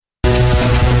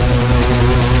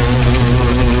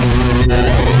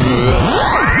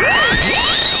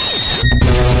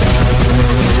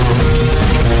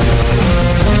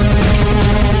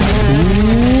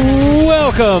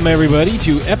Welcome, everybody,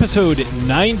 to episode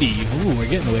 90. Ooh, we're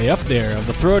getting way up there of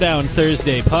the Throwdown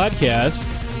Thursday podcast.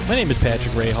 My name is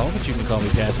Patrick Rahal, but you can call me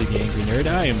Patsy the Angry Nerd.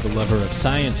 I am the lover of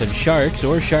science and sharks,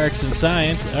 or sharks and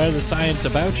science, or the science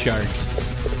about sharks.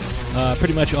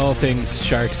 Pretty much all things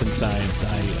sharks and science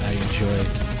I enjoy.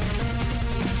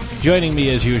 Joining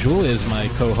me, as usual, is my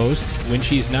co-host. When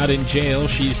she's not in jail,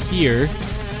 she's here.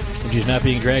 When she's not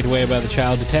being dragged away by the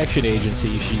Child Detection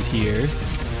Agency, she's here.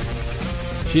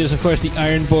 She is, of course, the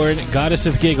Ironborn Goddess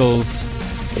of Giggles,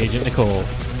 Agent Nicole.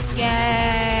 Yay!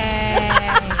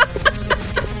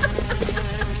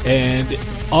 And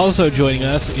also joining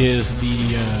us is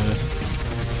the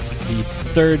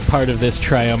third part of this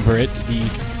triumvirate, the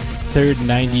third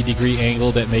 90-degree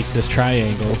angle that makes this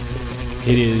triangle.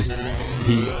 It is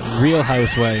the Real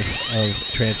Housewife of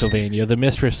Transylvania, the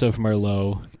Mistress of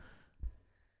Merlot.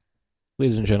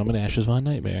 Ladies and gentlemen, Ashes Von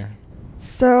Nightmare.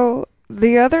 So,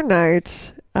 the other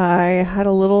night, I had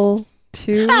a little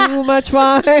too much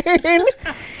wine,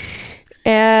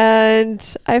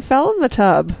 and I fell in the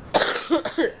tub.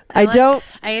 I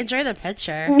enjoy the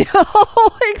picture. know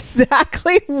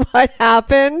exactly what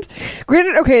happened.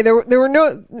 Granted, okay, there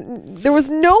was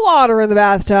no water in the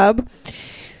bathtub.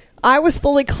 I was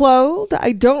fully clothed.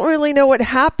 I don't really know what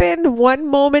happened. One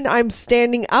moment I'm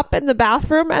standing up in the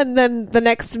bathroom, and then the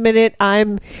next minute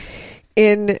I'm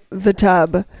in the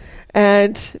tub.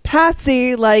 And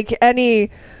Patsy, like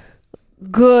any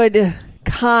good,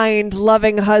 kind,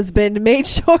 loving husband, made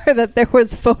sure that there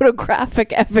was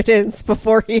photographic evidence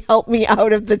before he helped me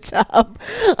out of the tub.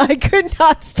 I could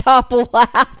not stop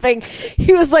laughing.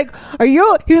 He was like,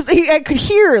 I could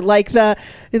hear like the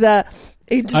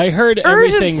I heard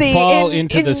everything fall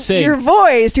into the sink. Your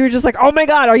voice. You were just like, "Oh my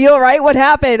God, are you all right? What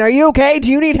happened? Are you okay?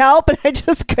 Do you need help?" And I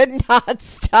just could not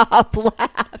stop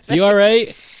laughing. You all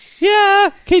right?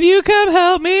 Yeah. Can you come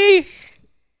help me?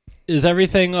 Is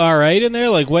everything all right in there?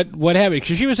 Like, what happened?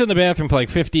 Because she was in the bathroom for like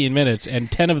 15 minutes,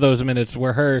 and 10 of those minutes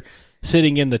were her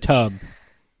sitting in the tub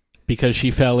because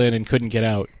she fell in and couldn't get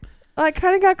out. I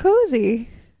kind of got cozy.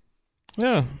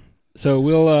 Yeah. So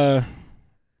we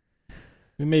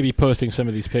may be posting some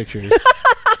of these pictures.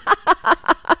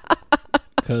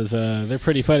 Because they're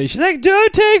pretty funny. She's like,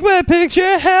 "Don't take my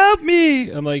picture, help me."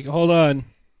 I'm like, hold on.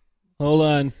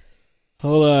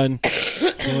 1,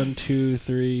 2,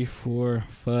 3, 4,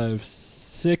 5,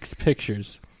 6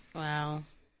 pictures. Wow.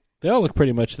 They all look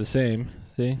pretty much the same.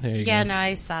 See? There you go. Yeah, no,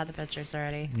 I saw the pictures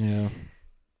already. Yeah.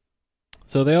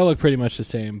 So they all look pretty much the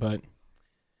same, but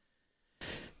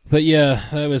yeah,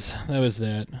 that was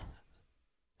that.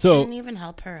 So Didn't even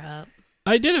help her up.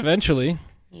 I did eventually.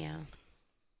 Yeah.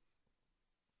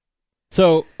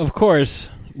 So, of course,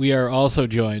 we are also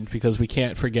joined, because we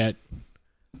can't forget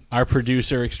our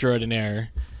producer extraordinaire,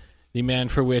 the man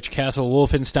for which Castle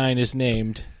Wolfenstein is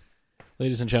named.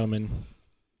 Ladies and gentlemen,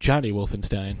 Johnny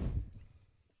Wolfenstein.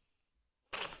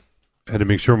 I had to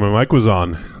make sure my mic was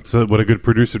on. That's what a good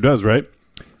producer does, right?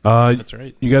 That's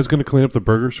right. You guys going to clean up the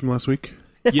burgers from last week?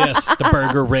 Yes, the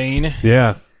burger rain.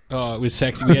 Yeah. Oh, it was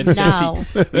sexy. We had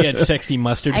sexy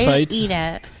mustard I fights. didn't eat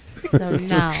it, so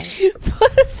no.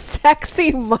 What a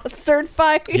sexy mustard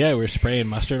fight. Yeah, we're spraying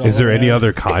mustard all Is there any around.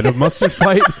 other kind of mustard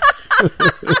fight?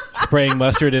 Spraying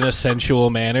mustard in a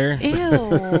sensual manner.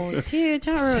 Ew, dude,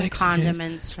 don't ruin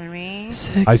condiments for me.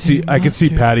 I can see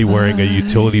Patty wearing a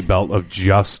utility belt of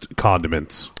just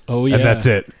condiments. Oh, yeah. And that's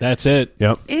it. That's it.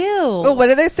 Yep. Ew. Oh, what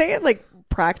are they saying? Like,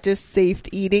 practice safe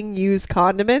eating, use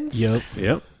condiments?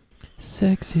 Yep.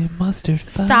 Sexy mustard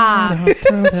fight. Stop. on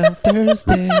Throwdown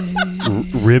Thursday.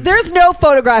 Ribs. There's no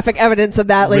photographic evidence of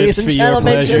that, ladies Ribs and for your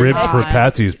gentlemen. pleasure. Just Ribs saying. for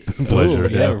Patsy's pleasure. Ooh,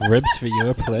 yeah, ribs for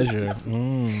your pleasure.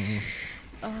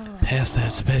 Pass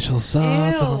that special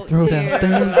sauce on Throwdown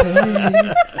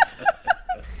Thursday.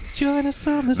 Join us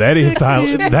on the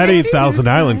That ain't Thousand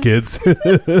Island, kids.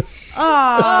 Oh,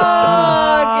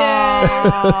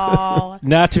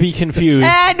 Not to be confused.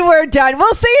 And we're done.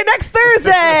 We'll see you next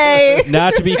Thursday.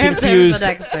 Not to be If there's confused a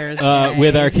next Thursday.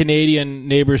 with our Canadian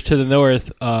neighbors to the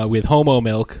north with homo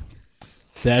milk.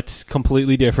 That's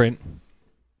completely different.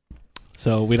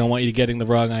 So we don't want you getting the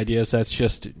wrong ideas. That's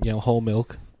just, whole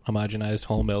milk, homogenized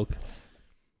whole milk.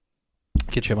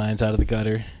 Get your minds out of the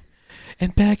gutter.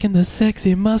 And back in the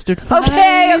sexy mustard fight.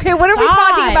 Okay. What are we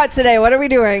talking God. about today? What are we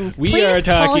doing? We Please are pull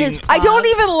talking. his I don't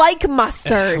even like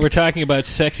mustard. We're talking about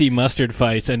sexy mustard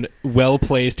fights and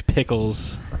well-placed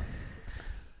pickles.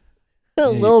 A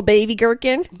little baby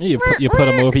gherkin. You put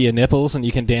them over your nipples and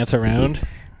you can dance around.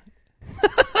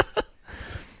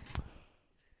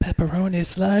 Pepperoni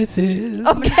slices.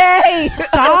 Okay.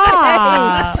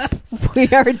 Stop. We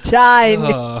are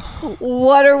done.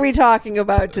 What are we talking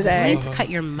about I today? need to cut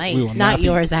your mic, We will not be-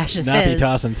 yours, Ashes. Not be his.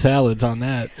 tossing salads on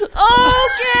that.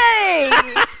 Okay.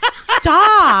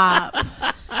 Stop.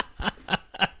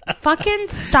 Fucking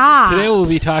stop. Today we'll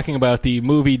be talking about the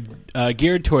movie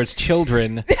geared towards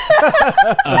children,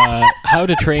 How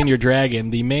to Train Your Dragon.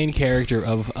 The main character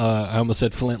of, I almost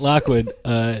said Flint Lockwood,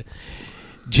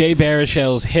 Jay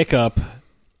Baruchel's hiccup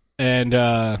and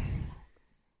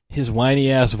his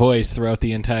whiny-ass voice throughout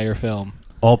the entire film.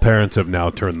 All parents have now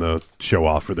turned the show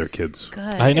off for their kids.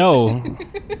 Good. I know.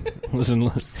 Listen,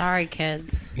 Sorry,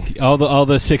 kids. all the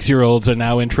 6-year-olds are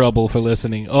now in trouble for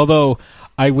listening. Although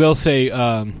I will say,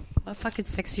 What fucking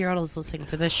 6-year-old is listening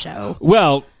to this show?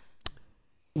 well,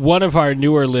 one of our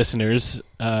newer listeners,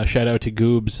 shout out to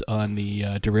Goobs on the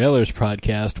Derailers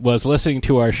podcast, was listening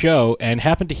to our show and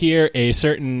happened to hear a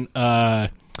certain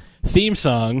theme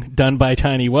song done by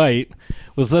Tiny White.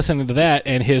 Was listening to that,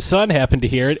 and his son happened to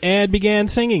hear it and began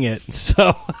singing it.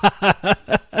 So,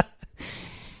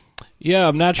 yeah,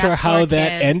 I'm not sure how poor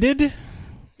that kid. ended,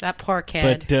 That poor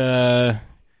kid. but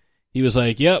he was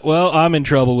like, "Yeah, well, I'm in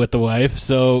trouble with the wife."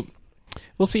 So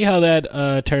we'll see how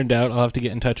that turned out. I'll have to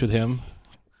get in touch with him.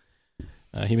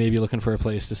 He may be looking for a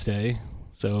place to stay.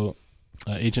 So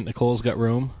Agent Nicole's got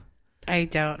room. I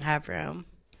don't have room.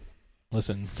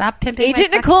 Listen, Stop pimping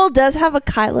Agent my Nicole does have a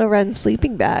Kylo Ren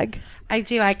sleeping bag. I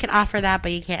do. I can offer that,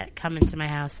 but you can't come into my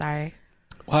house. Sorry.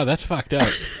 wow, that's fucked up.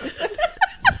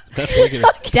 That's wicked.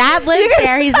 Dad lives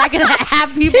there. He's not going to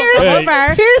have people come Hey.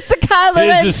 over. Here's the Kylo Here's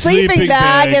Ren the sleeping sleeping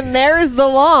bag, bag. and there's the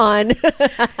lawn.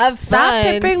 Have Stop fun.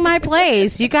 pimping my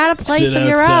place. You got a place Sit of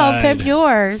your outside. own. Pimp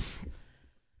yours.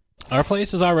 Our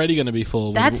place is already going to be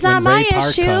full. That's when not my Ray Park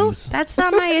issue. comes. That's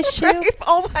not my issue.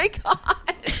 Oh my god.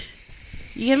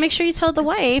 You gotta make sure you told the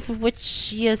wife,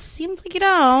 which you seems like you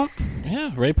don't.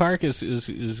 Yeah, Ray Park is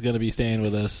going to be staying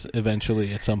with us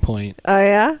eventually at some point. Oh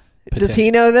yeah. Does he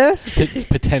Potential. know this? It's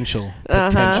potential. Uh-huh.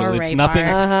 Potential. Or It's Ray nothing.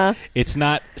 Park. It's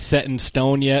not set in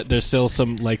stone yet. There's still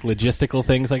some like logistical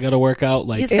things I got to work out.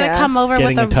 Like He's gonna Yeah. come over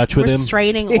Getting with in touch with him.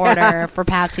 restraining order for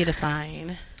Patsy to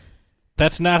sign.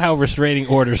 that's not how restraining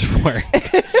orders work.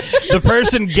 The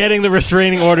person getting the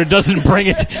restraining order doesn't bring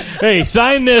it. Hey,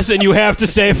 sign this, and you have to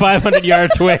stay 500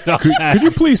 yards away. All the time. Could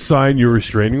you please sign your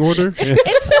restraining order?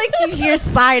 It's like you hear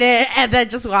sign it and then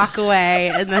just walk away,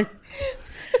 and then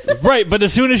Right, but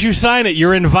as soon as you sign it,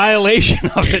 you're in violation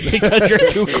of it because you're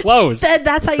too close.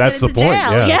 that's how you That's get into the point,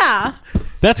 jail. yeah.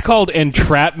 That's called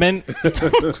entrapment.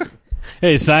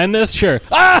 Hey, sign this? Sure.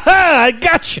 Aha! I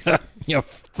gotcha! You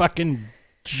fucking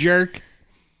jerk.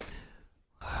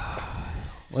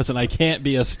 Listen, I can't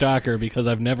be a stalker because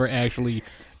I've never actually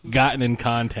gotten in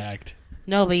contact.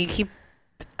 No, but you keep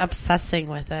obsessing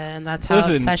with it, and that's how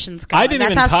Listen, obsessions go. I didn't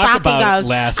that's even how talk stalking about goes.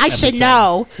 last I should episode.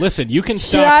 know. Listen, you can Should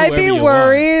stalk I whoever be you want.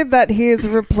 worried that he's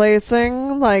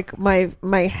replacing like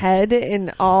my head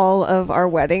in all of our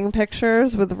wedding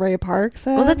pictures with Ray Park's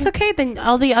head? Well, that's okay. Then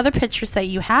all the other pictures that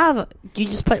you have, you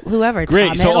just put whoever. Great.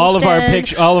 Tom So all of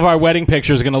Hiddleston. our wedding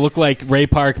pictures are going to look like Ray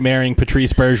Park marrying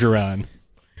Patrice Bergeron.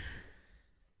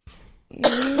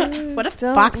 What a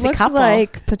Don't foxy look couple.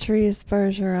 like Patrice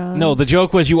Bergeron. No, the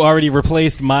joke was you already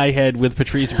replaced my head with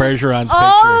Patrice Bergeron's picture.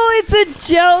 Oh, it's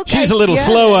a joke. She's I a little get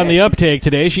slow it. on the uptake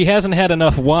today. She hasn't had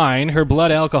enough wine. Her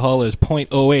blood alcohol is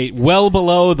 0.08, well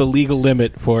below the legal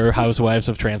limit for Housewives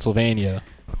of Transylvania.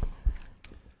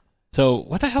 So,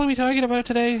 what the hell are we talking about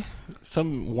today?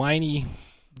 Some whiny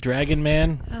dragon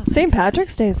man? St.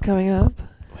 Patrick's Day is coming up.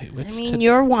 Wait, I what's mean,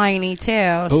 you're whiny too.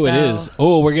 Oh, it so- is.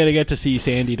 Oh, we're going to get to see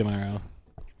Sandy tomorrow.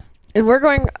 And we're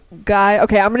going,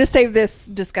 okay, I'm going to save this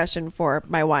discussion for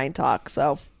my wine talk,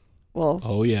 so we'll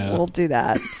Oh, yeah. we'll do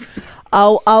that.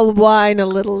 I'll whine a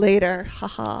little later.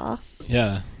 Haha.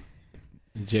 Yeah.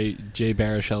 Jay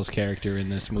Baruchel's character in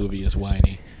this movie is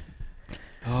whiny.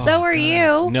 So are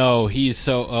you. No, he's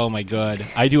so. Oh my god,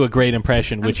 I do a great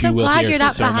impression, I'm which so you will glad hear you're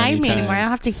not so behind many me times. anymore. I don't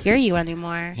have to hear you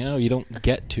anymore. You know, you don't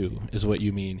get to, is what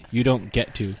you mean. You don't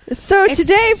get to. So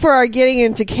today for our getting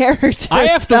into character I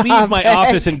have to leave my topic.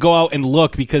 office and go out and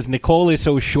look because Nicole is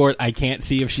so short. I can't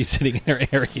see if she's sitting in her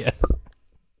area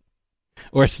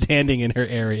or standing in her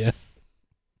area.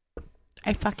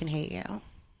 I fucking hate you.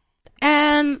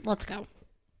 And let's go.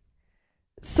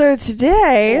 So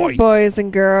today, Boy. boys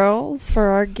and girls, for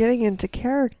our getting into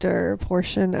character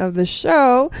portion of the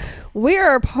show, we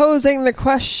are posing the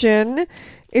question: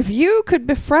 if you could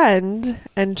befriend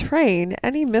and train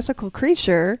any mythical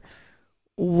creature,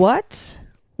 what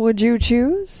would you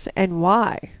choose and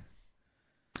why?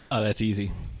 Oh, that's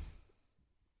easy.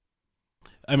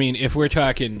 I mean, if we're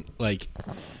talking, like,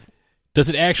 does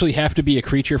it actually have to be a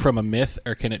creature from a myth,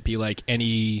 or can it be, like,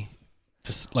 any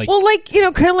Just like Well, like, you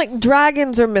know, kind of like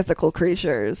dragons are mythical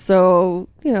creatures. So,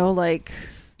 you know, like...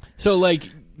 so, like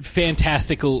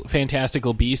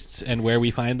fantastical beasts and where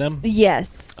we find them.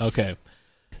 Yes. Okay,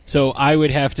 so I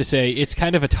would have to say it's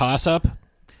kind of a toss-up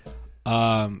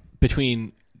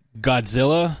between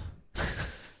Godzilla.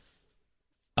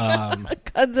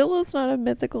 Godzilla's not a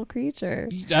mythical creature.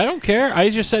 I don't care. I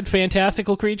just said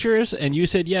fantastical creatures, and you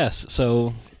said yes.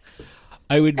 So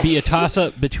I would be a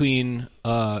toss-up between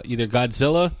either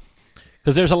Godzilla,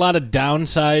 because there's a lot of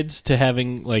downsides to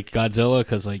having like Godzilla,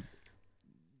 because like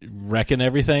wrecking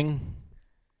everything,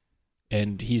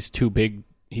 and he's too big.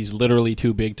 He's literally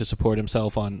too big to support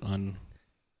himself on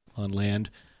land.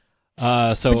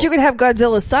 So, But you could have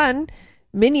Godzilla's son,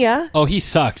 Minya. oh, he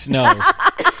sucks. No.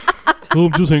 Oh,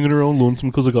 I'm just hanging around lonesome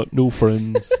because I got no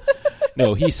friends.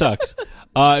 No, he sucks.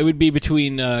 It would be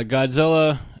between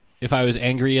Godzilla, if I was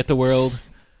angry at the world,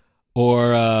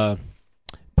 or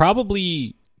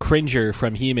probably Cringer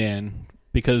from He-Man,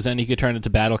 because then he could turn into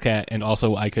Battle Cat, and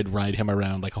also I could ride him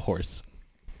around like a horse.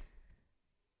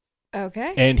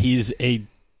 Okay. And he's a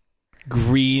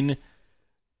green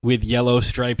with yellow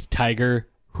striped tiger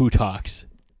who talks.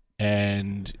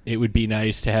 And it would be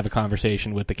nice to have a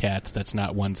conversation with the cats that's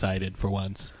not one-sided for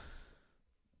once.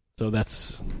 So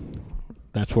that's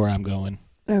where I'm going.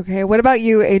 Okay. What about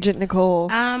you, Agent Nicole?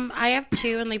 I have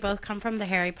two, and they both come from the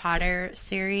Harry Potter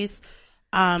series.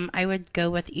 I would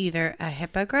go with either a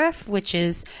hippogriff, which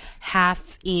is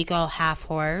half eagle, half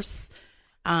horse.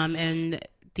 In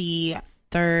the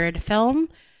third film,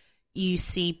 you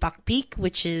see Buckbeak,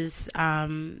 which is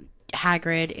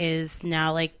Hagrid is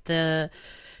now like the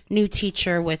new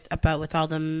teacher with all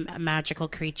the magical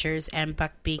creatures, and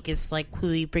Buckbeak is like who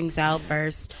he brings out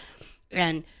first.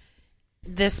 And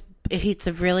it's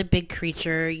a really big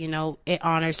creature, you know, it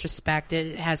honors respect,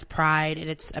 it has pride, and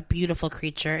it's a beautiful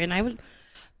creature. And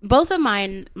both of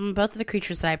the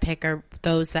creatures that I pick are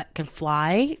those that can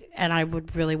fly, and I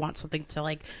would really want something to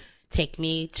like take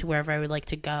me to wherever I would like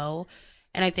to go.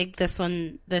 And I think the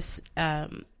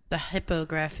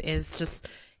hippogriff is just,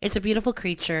 it's a beautiful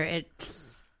creature. It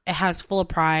has full of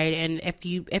pride, and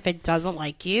if it doesn't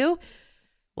like you,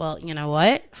 well, you know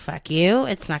what? Fuck you.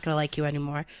 It's not going to like you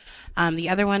anymore. The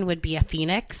other one would be a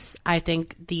phoenix. I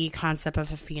think the concept of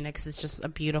a phoenix is just a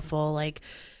beautiful, like,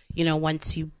 you know,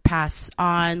 once you pass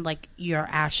on, like, your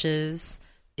ashes,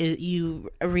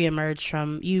 you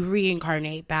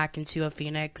reincarnate back into a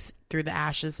phoenix through the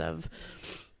ashes of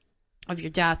your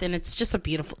death. And it's just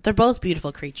they're both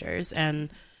beautiful creatures. And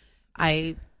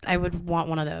I would want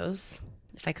one of those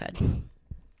if I could.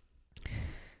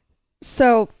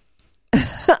 So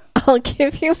I'll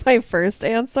give you my first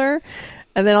answer,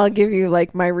 and then I'll give you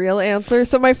like my real answer.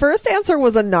 So my first answer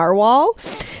was a narwhal,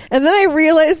 and then I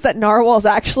realized that narwhals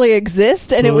actually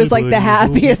exist, and it was like the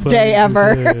happiest day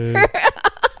ever.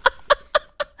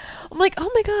 I'm like,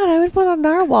 oh my God, I would want a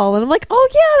narwhal. And I'm like, oh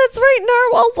yeah, that's right,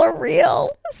 narwhals are real.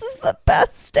 This is the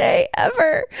best day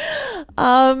ever.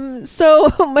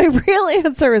 So my real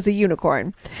answer is a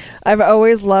unicorn. I've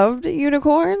always loved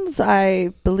unicorns.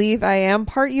 I believe I am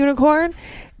part unicorn.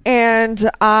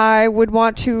 And I would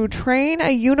want to train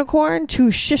a unicorn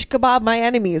to shish kebab my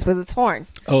enemies with its horn.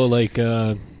 Oh, like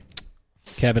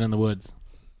Cabin in the Woods.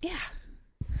 Yeah.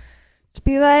 Just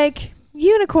be like,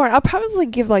 unicorn. I'll probably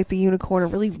give like the unicorn a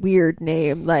really weird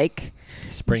name, like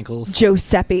Sprinkles.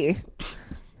 Giuseppe.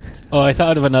 Oh, I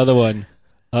thought of another one.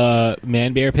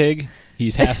 Man Bear Pig.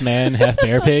 He's half man, half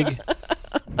bear pig.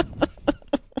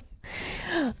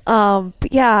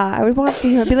 But yeah, I would want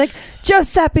to be like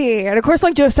Giuseppe, and of course,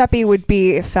 like Giuseppe would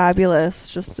be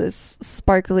fabulous. Just this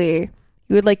sparkly.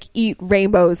 You would like eat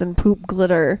rainbows and poop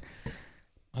glitter.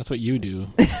 That's what you do.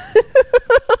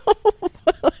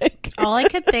 All I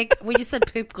could think when you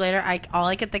said poop glitter, all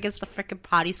I could think is the freaking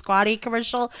Potty Squatty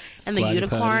commercial, and the Squatty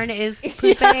unicorn Potty. is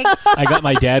pooping. I got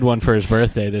my dad one for his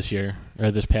birthday this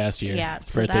past year. Yeah,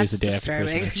 His so birthday's that's the day after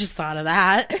disturbing. I Christmas. just thought of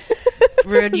that.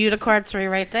 Rude unicorn to me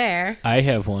right there. I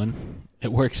have one.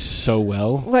 It works so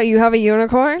well. What, you have a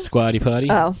unicorn? Squatty Potty.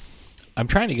 Oh, I'm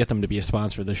trying to get them to be a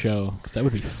sponsor of the show, because that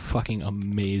would be fucking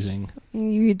amazing.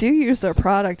 you do use their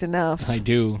product enough. I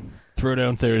do.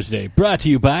 Throwdown Thursday, brought to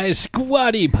you by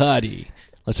Squatty Potty.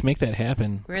 Let's make that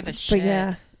happen. We're the shit. But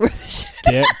yeah.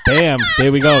 There, bam.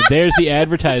 There we go. There's the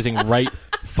advertising right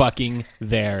fucking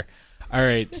there. All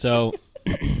right, so...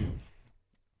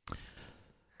 All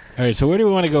right, so where do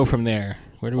we want to go from there?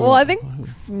 Well, I think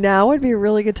now would be a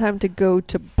really good time to go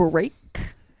to break.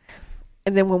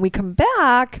 And then when we come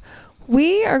back,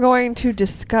 we are going to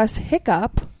discuss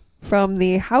Hiccup from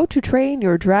the How to Train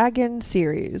Your Dragon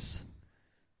series.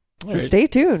 So All right. stay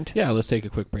tuned. Yeah, let's take a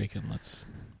quick break and let's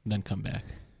then come back.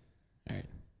 All right.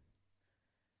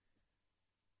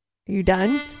 You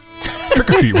done? Trick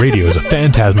or Treat Radio is a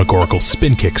phantasmagorical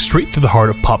spin kick straight through the heart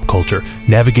of pop culture,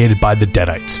 navigated by the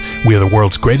Deadites. We are the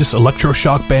world's greatest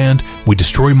electroshock band, we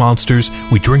destroy monsters,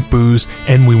 we drink booze,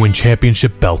 and we win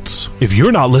championship belts. If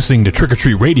you're not listening to Trick or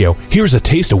Treat Radio, here's a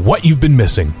taste of what you've been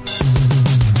missing.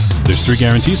 There's 3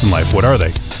 guarantees in life. What are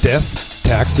they? Death,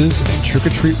 taxes, and Trick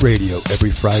or Treat Radio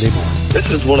every Friday morning. This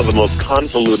is one of the most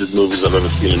convoluted movies I've ever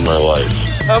seen in my life.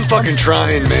 I'm fucking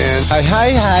trying, man.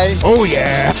 Hi. Oh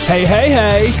yeah! Hey, hey,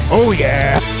 hey! Oh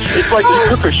yeah! It's like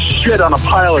you took a shit on a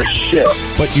pile of shit.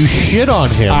 But you shit on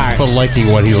him for liking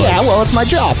what he likes. Yeah, well, it's my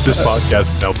job. This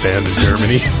podcast is now banned in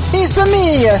Germany. It's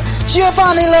me,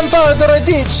 Giovanni Lombardo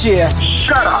Radici.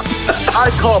 Shut up.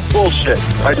 I call bullshit.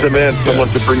 I demand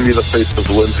someone to bring me the face of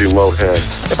Lindsay Lohan.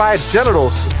 If I had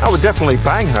genitals, I would definitely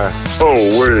bang her. Oh,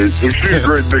 wait. Is she a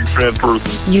great big fan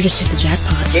person? You just hit the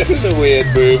jackpot. This is a weird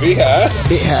movie, huh?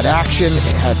 It had action,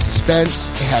 it had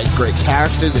suspense, it had great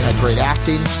characters, it had great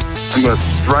acting. I'm going to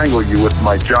strangle you with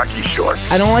my jockey shorts.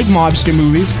 I don't like mobster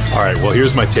movies. Alright, well,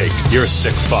 here's my take. You're a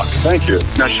sick fuck. Thank you.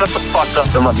 Now shut the fuck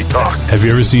up and let me talk. Have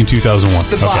you ever seen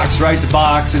 2001? The box, right? The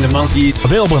box and the monkey.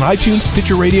 Available on iTunes,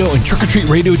 Stitcher Radio, and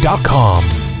TrickOrTreatRadio.com.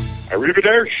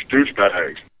 Arrivederci,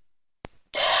 douchebags.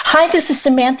 Hi, this is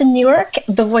Samantha Newark,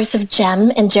 the voice of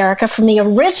Jem and Jerrica from the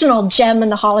original Jem and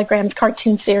the Holograms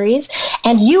cartoon series,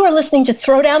 and you are listening to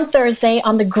Throwdown Thursday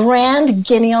on the Grand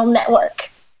Guignol Network.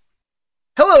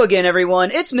 Hello again,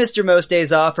 everyone. It's Mr. Most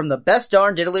Days Off from the Best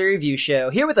Darn Diddly Review Show,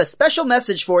 here with a special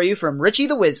message for you from Richie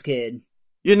the Whiz Kid.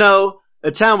 You know,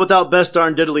 a town without Best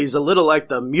Darn Diddly is a little like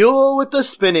the mule with the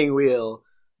spinning wheel.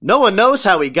 No one knows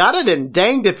how he got it, and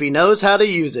danged if he knows how to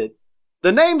use it.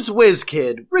 The name's Whiz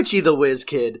Kid, Richie the Whiz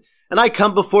Kid, and I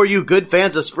come before you good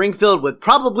fans of Springfield with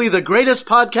probably the greatest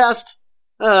podcast?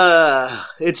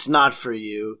 It's not for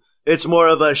you. It's more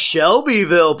of a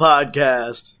Shelbyville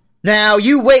podcast. Now,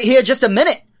 you wait here just a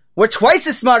minute. We're twice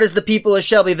as smart as the people of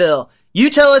Shelbyville.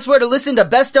 You tell us where to listen to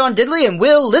Best Darn Diddly and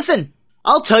we'll listen.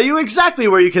 I'll tell you exactly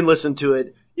where you can listen to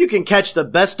it. You can catch the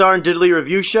Best Darn Diddly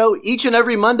Review Show each and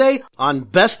every Monday on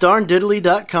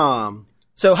bestdarndiddly.com.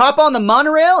 So hop on the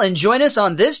monorail and join us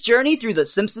on this journey through the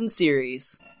Simpsons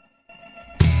series.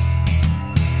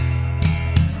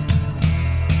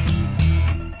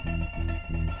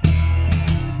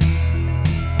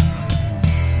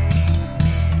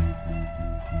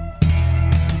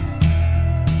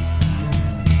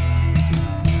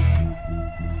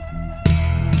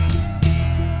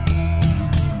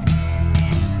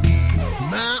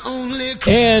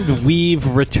 And we've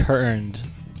returned.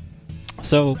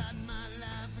 So,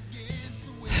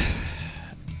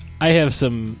 I have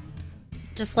some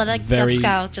Just let it. very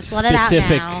Let's go. Just let it out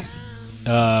specific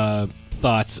now.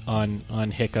 thoughts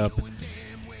on Hiccup,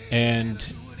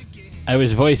 and I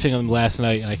was voicing them last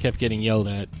night, and I kept getting yelled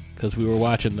at because we were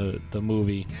watching the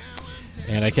movie,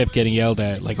 and I kept getting yelled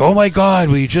at, like, "Oh my God,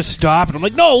 will you just stop?" And I'm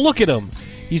like, "No, look at him.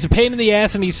 He's a pain in the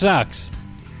ass, and he sucks."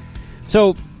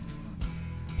 So,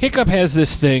 Hiccup has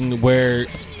this thing where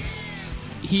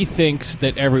he thinks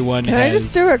that everyone Can has... I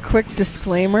just do a quick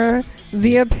disclaimer?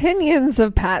 The opinions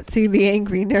of Patsy the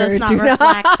Angry Nerd Does not do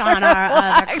reflect not on our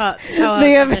other co-hosts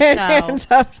the of the show. opinions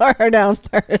of Throwdown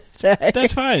Thursday.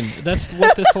 That's fine. That's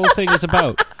what this whole thing is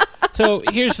about. So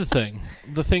here's the thing.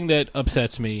 The thing that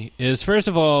upsets me is, first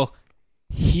of all,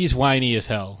 he's whiny as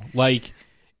hell. Like,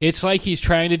 it's like he's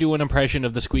trying to do an impression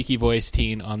of the squeaky voice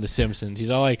teen on The Simpsons. He's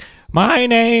all like, "My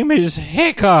name is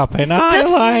Hiccup, and I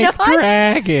Does like not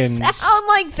dragons. sound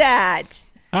like that.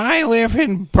 I live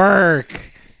in Burke.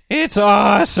 It's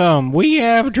awesome. We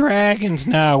have dragons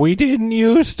now. We didn't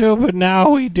used to, but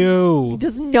now we do."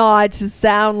 Does not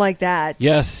sound like that.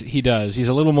 Yes, he does. He's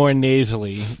a little more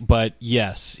nasally, but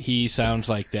yes, he sounds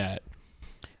like that.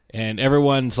 And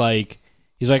everyone's like,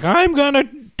 he's like, "I'm going to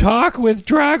talk with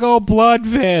Drago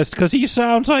Bloodfist because he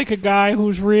sounds like a guy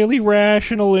who's really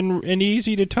rational and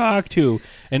easy to talk to."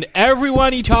 And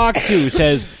everyone he talks to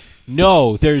says,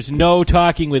 "No, there's no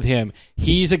talking with him.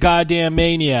 He's a goddamn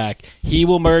maniac. He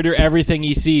will murder everything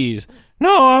he sees."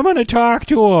 "No, I'm going to talk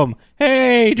to him.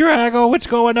 Hey, Drago, what's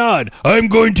going on?" "I'm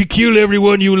going to kill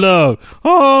everyone you love."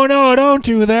 "Oh, no, don't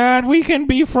do that. We can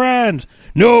be friends."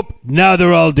 "Nope, now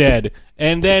they're all dead."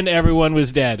 And then everyone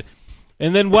was dead.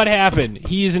 And then what happened?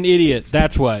 He's an idiot.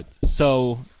 That's what.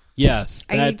 So, yes.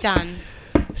 Are you done?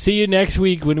 See you next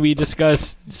week when we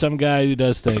discuss some guy who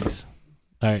does things.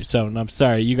 All right, so I'm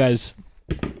sorry. You guys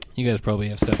probably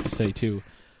have stuff to say, too.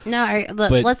 No,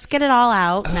 let's get it all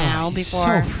out now He's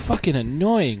before. so fucking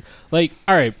annoying. Like,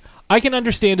 all right, I can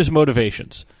understand his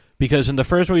motivations Because in the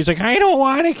first one, he's like, I don't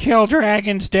want to kill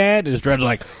dragons, Dad. And his dad's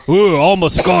like, ooh, I'm a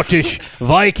Scottish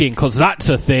Viking, because that's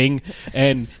a thing.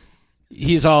 And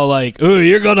he's all like, oh,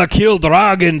 you're going to kill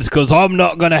dragons, because I'm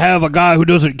not going to have a guy who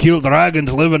doesn't kill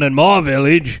dragons living in my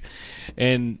village.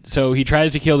 And so he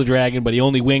tries to kill the dragon, but he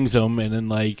only wings him. And then,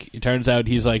 like, it turns out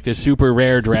he's like this super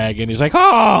rare dragon. He's like,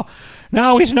 oh,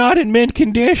 now he's not in mint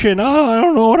condition. Oh, I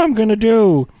don't know what I'm going to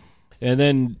do. And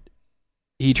then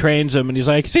he trains him, and he's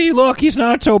like, see, look, he's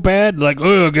not so bad. Like,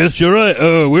 oh, I guess you're right.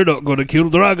 Oh, we're not going to kill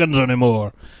dragons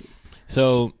anymore.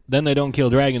 So then they don't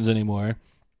kill dragons anymore.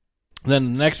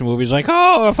 Then the next movie is like,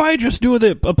 oh, if I just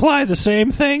apply the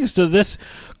same things to this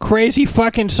crazy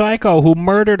fucking psycho who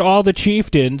murdered all the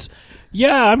chieftains,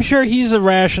 yeah, I'm sure he's a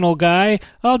rational guy.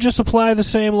 I'll just apply the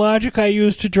same logic I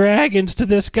used to dragons to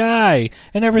this guy,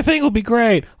 and everything will be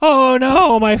great. Oh,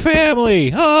 no, my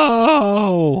family.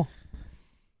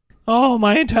 Oh,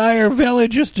 my entire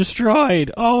village is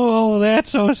destroyed. Oh,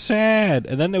 that's so sad.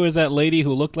 And then there was that lady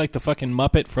who looked like the fucking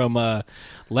Muppet from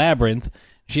Labyrinth.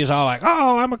 She's all like,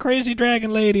 oh, I'm a crazy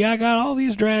dragon lady. I got all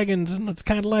these dragons, and it's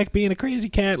kind of like being a crazy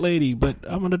cat lady, but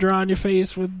I'm going to draw on your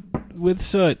face with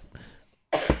soot.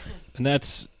 And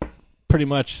that's pretty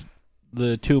much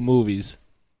the two movies.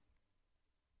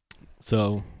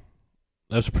 So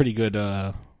that was a pretty good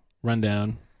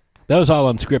rundown. That was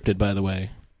all unscripted, by the way.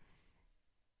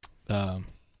 I'm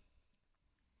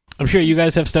sure you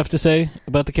guys have stuff to say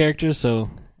about the characters, so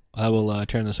I will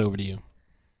turn this over to you.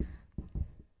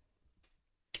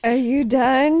 Are you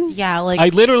done? Yeah, like I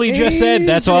literally just said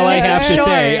that's all I have to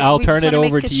say. I'll turn it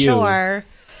over to you. Sure.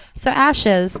 So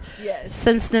Ashes, yes.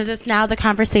 Since now the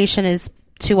conversation is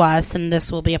to us, and this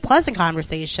will be a pleasant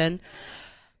conversation.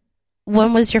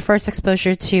 When was your first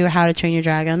exposure to How to Train Your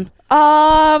Dragon?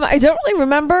 I don't really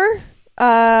remember.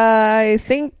 I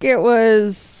think it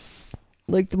was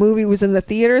like the movie was in the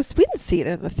theaters. We didn't see it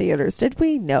in the theaters, did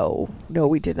we? No,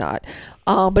 we did not.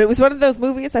 But it was one of those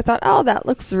movies I thought, oh, that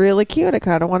looks really cute. I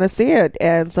kind of want to see it.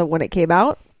 And so when it came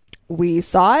out, we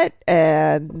saw it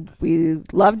and we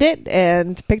loved it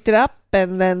and picked it up.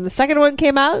 And then the second one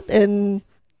came out and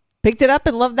picked it up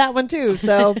and loved that one too.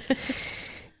 So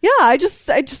yeah, I just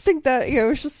think that, it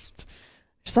was just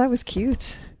thought it was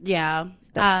cute. Yeah.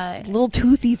 Little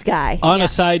toothies guy. On a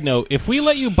side note, if we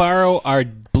let you borrow our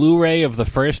Blu-ray of the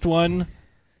first one,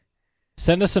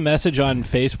 send us a message on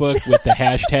Facebook with the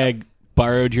hashtag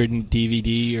borrowed your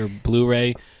DVD or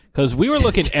Blu-ray, because we were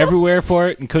looking everywhere for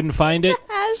it and couldn't find it.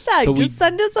 Hashtag, so just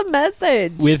send us a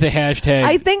message with the hashtag.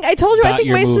 I think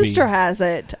my sister has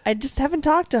it. I just haven't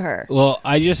talked to her. Well,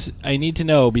 I need to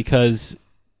know, because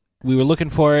we were looking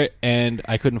for it and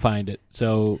I couldn't find it.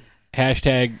 So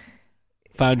hashtag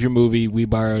found your movie, we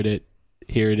borrowed it,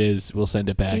 here it is, we'll send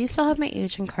it back. Do you still have my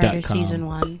Agent Carter season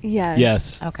 1?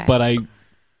 Yes. Okay. But I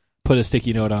put a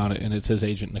sticky note on it and it says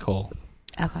Agent Nicole.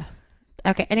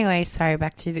 Okay, anyway, sorry,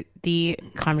 back to the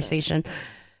conversation.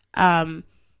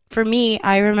 For me,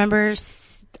 I remember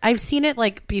I've seen it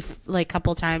like a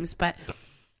couple times, but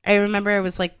I remember it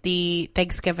was like the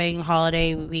Thanksgiving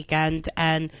holiday weekend,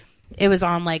 and it was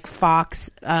on like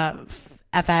Fox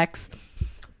FX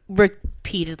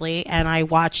repeatedly, and I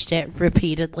watched it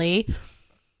repeatedly.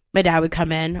 My dad would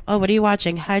come in, oh, what are you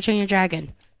watching? How to Train Your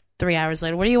Dragon. 3 hours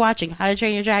later, what are you watching? How to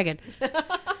Train Your Dragon.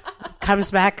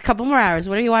 Comes back a couple more hours,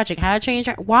 what are you watching? How to Train Your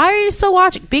Dragon. Why are you still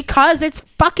watching? Because it's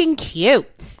fucking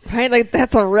cute. Right, like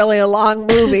that's a really long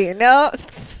movie. No,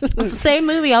 it's the same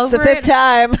movie over the fifth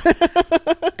time.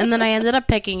 And then I ended up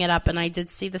picking it up, and I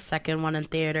did see the second one in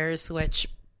theaters, which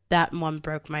that one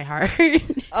broke my heart.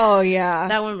 Oh yeah,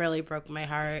 that one really broke my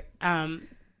heart.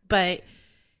 But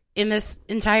in this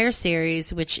entire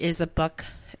series, which is a book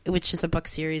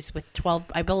series with 12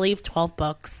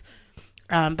 books,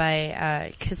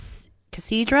 by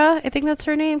Cassidra, I think that's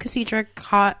her name, Cassidra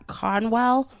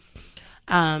Conwell.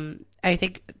 I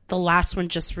think the last one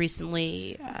just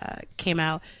recently came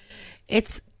out.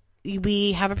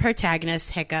 We have a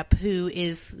protagonist, Hiccup, who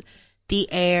is the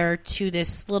heir to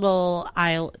this little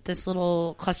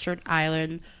clustered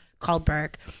island called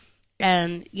Berk.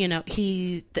 And, in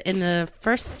the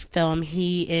first film,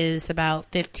 he is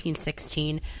about 15,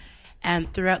 16.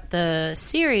 And throughout the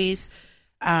series,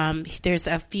 there's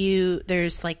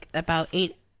like about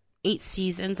eight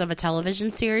seasons of a television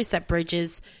series that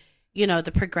bridges,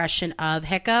 the progression of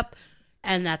Hiccup.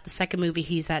 And at the second movie,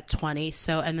 he's at 20.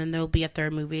 So, and then there'll be a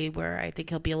third movie where I think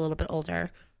he'll be a little bit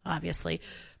older, obviously.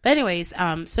 But anyways,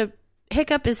 so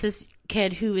Hiccup is this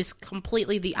kid who is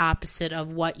completely the opposite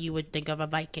of what you would think of a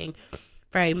Viking.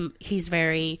 He's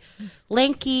very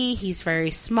lanky, he's very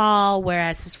small,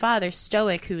 whereas his father,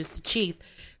 Stoic, who is the chief,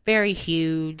 very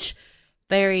huge,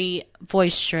 very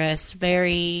boisterous,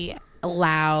 very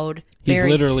loud. He's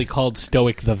literally called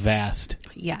Stoic the Vast.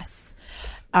 Yes.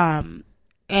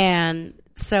 And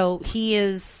so he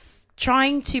is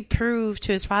trying to prove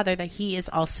to his father that he is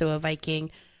also a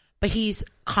Viking, but he's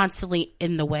constantly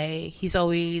in the way. He's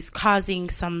always causing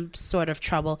some sort of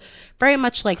trouble. Very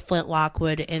much like Flint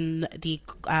Lockwood in the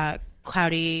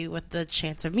Cloudy with the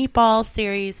Chance of Meatball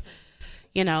series.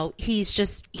 You know, he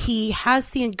has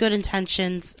the good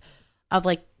intentions of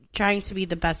like trying to be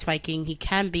the best Viking he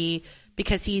can be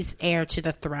because he's heir to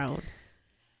the throne.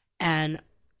 And,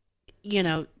 you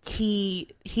know, he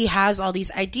has all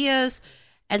these ideas.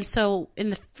 And so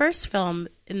in the first film,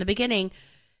 in the beginning,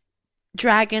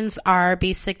 dragons are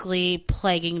basically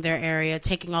plaguing their area,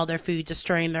 taking all their food,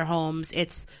 destroying their homes.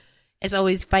 It's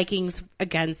always Vikings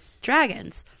against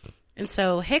dragons. And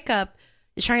so Hiccup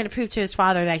is trying to prove to his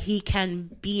father that he can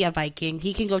be a Viking.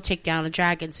 He can go take down a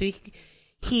dragon. So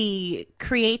he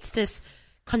creates this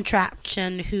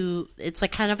contraption it's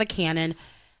like kind of a cannon.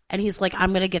 And he's like,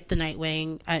 I'm going to get the Night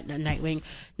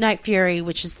Fury,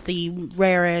 which is the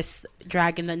rarest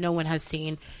dragon that no one has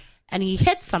seen. And he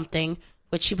hits something,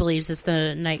 which he believes is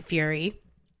the Night Fury.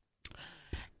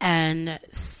 And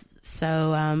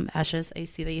so, Ashes, I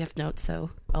see that you have notes, so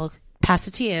I'll pass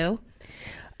it to you.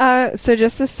 So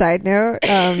just a side note,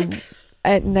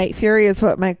 Night Fury is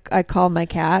what I call my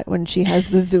cat when she has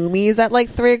the zoomies at like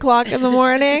 3:00 in the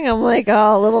morning. I'm like,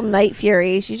 oh, little Night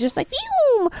Fury. She's just like,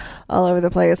 phew, all over the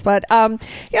place. But yeah,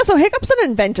 so Hiccup's an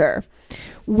inventor,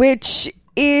 which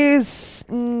is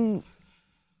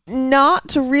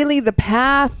not really the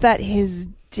path that his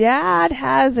dad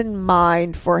has in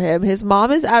mind for him. His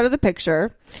mom is out of the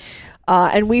picture,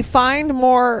 and we find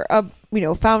more.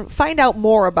 Find out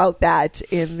more about that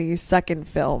in the second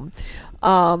film.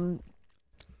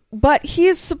 But he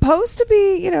is supposed to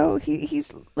be, he's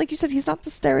like you said, he's not the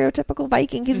stereotypical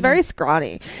Viking. He's very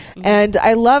scrawny. Mm-hmm. And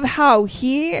I love how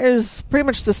he is pretty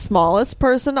much the smallest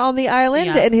person on the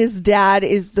island, and his dad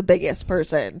is the biggest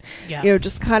person. Yeah.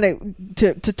 Just kind of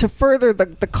to further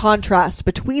the contrast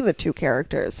between the two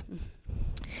characters.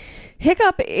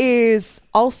 Hiccup is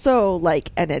also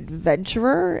like an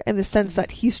adventurer in the sense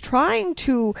that he's trying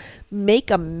to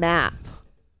make a map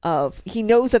he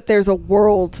knows that there's a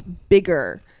world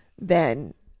bigger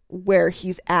than where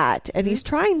he's at, and he's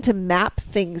trying to map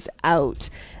things out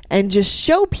and just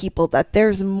show people that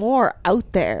there's more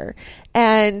out there.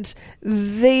 And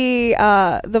the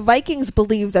Vikings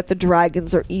believe that the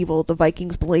dragons are evil. The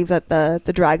Vikings believe that the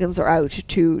dragons are out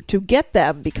to get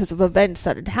them because of events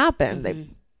that had happened. They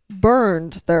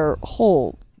burned their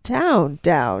whole town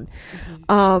down.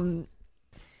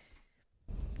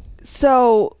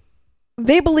 So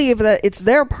they believe that it's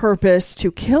their purpose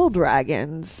to kill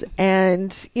dragons,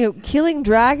 and killing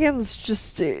dragons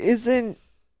just isn't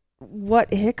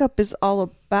what Hiccup is all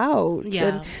about. Yeah.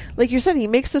 And like you said, he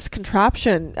makes this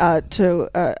contraption to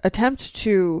attempt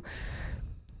to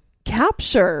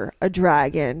capture a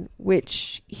dragon,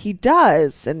 which he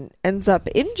does, and ends up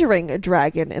injuring a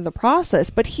dragon in the process.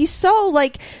 But he's so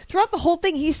throughout the whole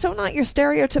thing, he's so not your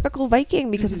stereotypical Viking,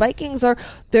 because Vikings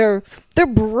they're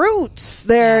brutes,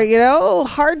 they're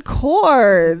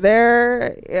hardcore,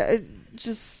 they're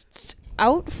just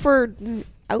out for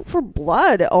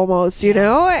blood almost,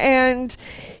 and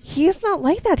he's not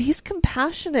like that. He's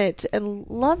compassionate and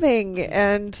loving,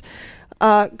 and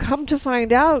come to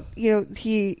find out,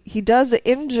 he does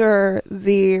injure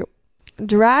the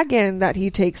dragon that he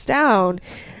takes down,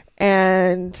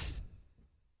 and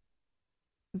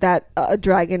that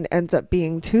dragon ends up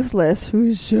being Toothless,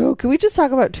 who's so... Can we just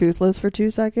talk about Toothless for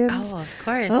 2 seconds? Oh, of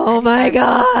course. Oh my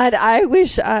God. I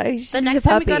wish the next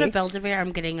time we go to Build-A-Bear,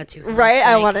 I'm getting a Toothless. Right?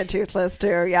 I want a Toothless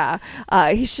too, yeah.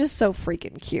 He's just so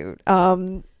freaking cute.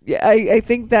 Yeah, I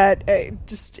think that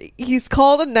he's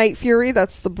called a Night Fury.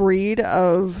 That's the breed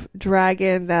of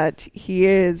dragon that he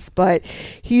is, but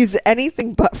he's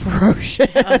anything but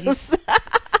ferocious.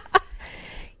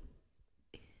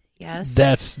 Yes,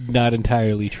 that's not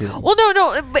entirely true. Well,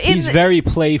 no, but he's very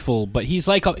playful, but he's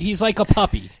like a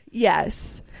puppy.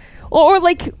 Yes,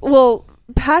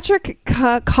 Patrick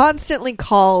constantly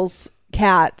calls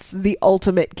cats the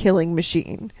ultimate killing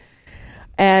machine.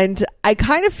 And I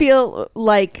kind of feel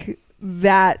like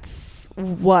that's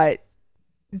what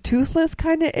Toothless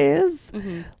kind of is.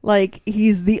 Mm-hmm. Like,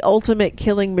 he's the ultimate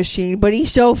killing machine, but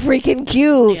he's so freaking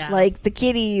cute, like the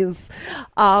kitties.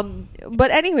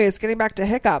 But anyways, getting back to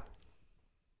Hiccup,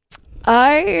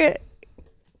 I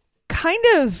kind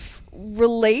of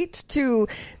relate to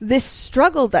this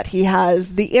struggle that he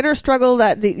has, the inner struggle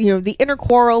that the inner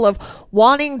quarrel of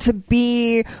wanting to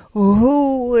be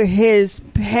who his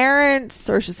parents,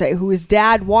 or I should say who his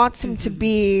dad wants him to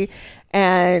be,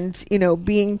 and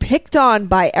being picked on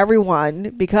by everyone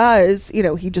because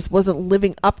he just wasn't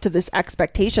living up to this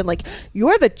expectation. Like,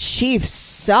 you're the chief's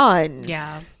son.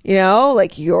 Yeah.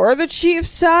 Like, you're the chief's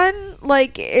son.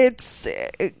 Like,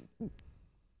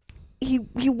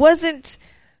 he wasn't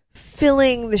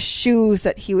filling the shoes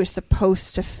that he was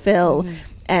supposed to fill.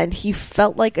 And he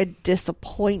felt like a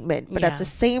disappointment. But at the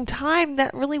same time,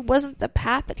 that really wasn't the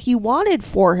path that he wanted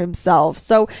for himself.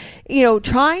 So,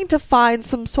 trying to find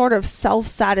some sort of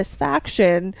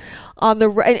self-satisfaction on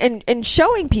and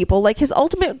showing people, like, his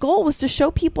ultimate goal was to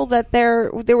show people that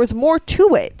there was more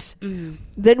to it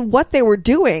than what they were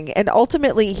doing. And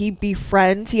ultimately, he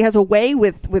has a way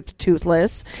with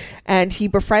Toothless, and he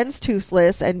befriends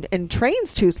Toothless and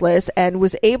trains Toothless, and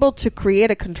was able to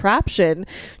create a contraption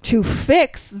to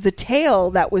fix the tail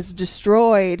that was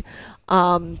destroyed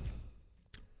when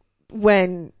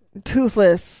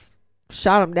Toothless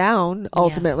shot him down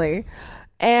ultimately.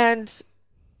 And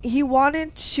he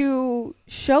wanted to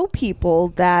show people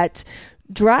that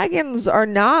dragons are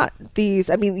not these,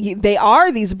 they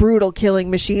are these brutal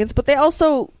killing machines, but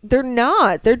they're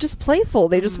not. They're just playful.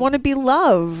 They just want to be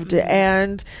loved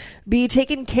and be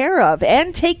taken care of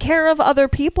and take care of other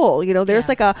people. There's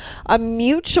like a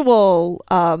mutual,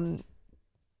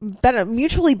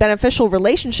 mutually beneficial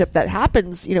relationship that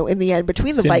happens, in the end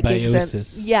between the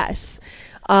Symbiosis. Vikings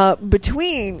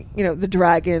between, the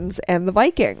dragons and the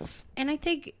Vikings. And I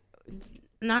think,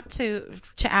 not to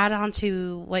add on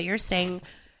to what you're saying,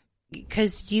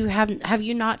 because you haven't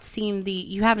seen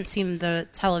the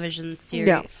television series.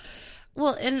 No.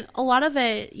 Well, in a lot of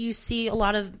it, you see a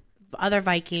lot of other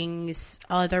Vikings,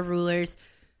 other rulers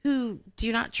who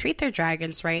do not treat their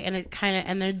dragons right,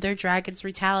 and their dragons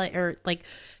retaliate or like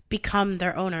become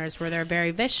their owners, where they're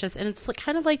very vicious, and it's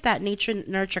kind of like that nature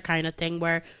nurture kind of thing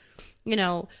where,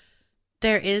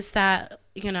 there is that,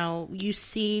 you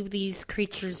see these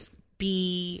creatures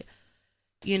be,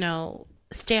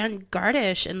 stand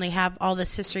guardish, and they have all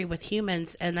this history with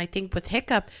humans. And I think with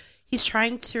Hiccup, he's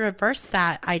trying to reverse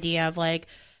that idea of like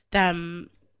them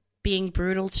being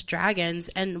brutal to dragons.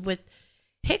 And with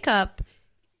Hiccup,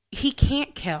 he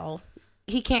can't kill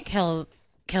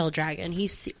a dragon. He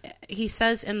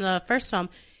says in the first film,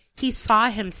 he saw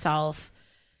himself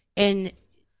in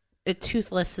a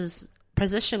Toothless's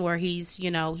position where he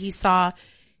saw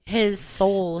his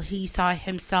soul, he saw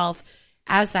himself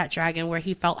as that dragon, where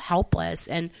he felt helpless.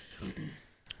 And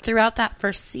throughout that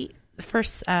first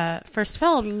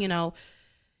film,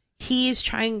 he is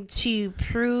trying to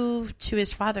prove to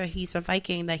his father, he's a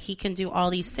Viking, that he can do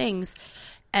all these things.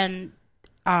 And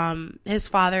his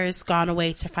father has gone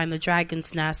away to find the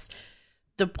dragon's nest,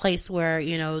 the place where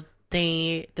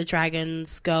the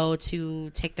dragons go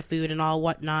to take the food and all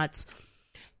whatnots.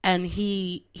 And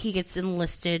he gets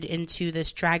enlisted into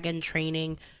this dragon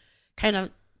training, kind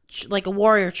of like a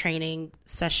warrior training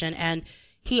session, and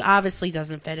he obviously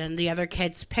doesn't fit in. The other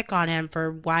kids pick on him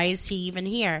for, why is he even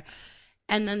here?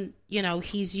 And then,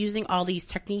 he's using all these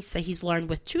techniques that he's learned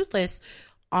with Toothless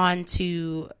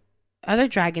onto other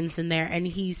dragons in there, and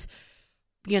he's,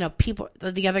 people,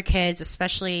 the other kids,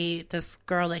 especially this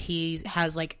girl that he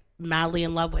has like madly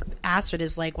in love with, Astrid,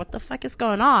 is like, what the fuck is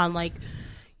going on? Like,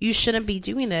 you shouldn't be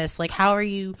doing this. Like, how are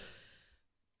you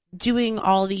doing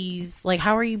all these, like,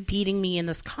 how are you beating me in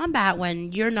this combat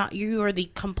when you are the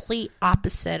complete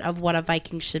opposite of what a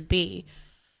Viking should be?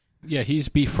 Yeah, he's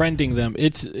befriending them.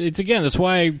 It's again, that's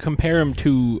why I compare him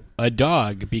to a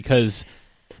dog, because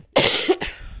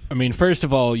first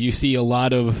of all, you see a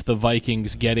lot of the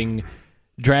Vikings getting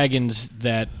dragons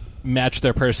that match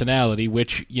their personality,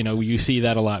 which, you see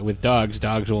that a lot with dogs.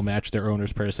 Dogs will match their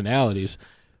owners' personalities.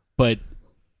 But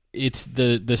it's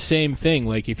the same thing.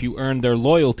 Like, if you earn their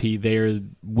loyalty, they're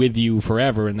with you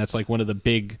forever, and that's like one of the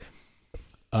big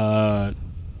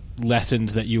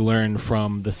lessons that you learn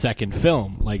from the second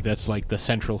film. Like, that's like the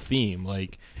central theme.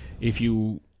 Like, if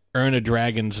you earn a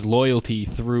dragon's loyalty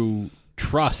through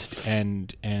trust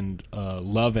and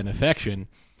love and affection,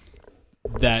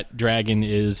 that dragon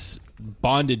is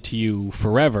bonded to you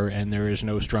forever, and there is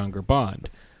no stronger bond.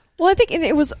 Well, I think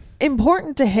it was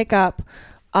important to Hiccup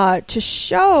to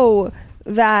show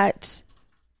that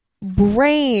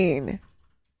brain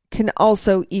can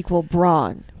also equal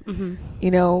brawn.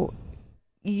 Mm-hmm.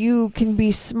 You can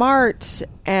be smart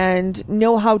and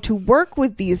know how to work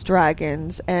with these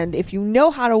dragons, and if you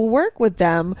know how to work with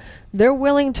them, they're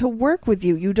willing to work with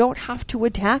you. You don't have to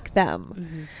attack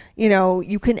them.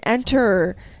 Mm-hmm. You can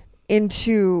enter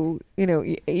into,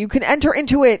 you can enter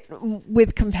into it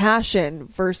with compassion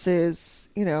versus,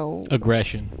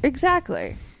 aggression.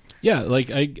 Exactly. Yeah,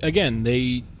 again,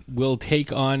 they will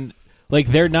take on,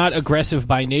 they're not aggressive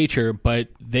by nature, but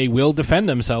they will defend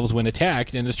themselves when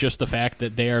attacked, and it's just the fact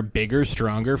that they are bigger,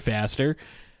 stronger, faster.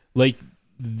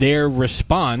 Their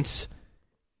response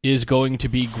is going to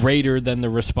be greater than the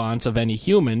response of any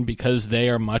human because they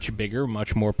are much bigger,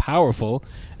 much more powerful,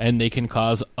 and they can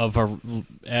cause,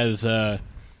 as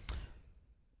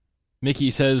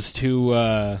Mickey says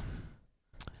to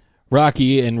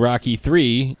Rocky in Rocky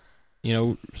 3,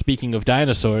 speaking of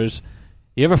dinosaurs,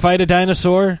 you ever fight a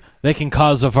dinosaur? They can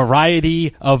cause a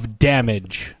variety of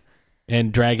damage.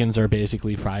 And dragons are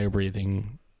basically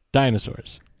fire-breathing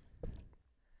dinosaurs.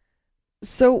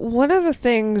 So one of the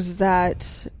things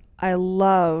that I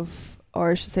love,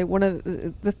 or I should say one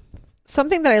of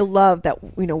something that I love that,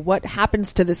 what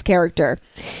happens to this character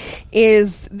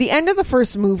is the end of the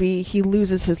first movie, he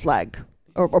loses his leg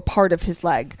or part of his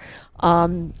leg,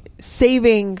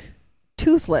 saving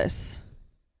Toothless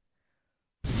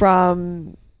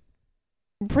from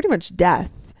pretty much death.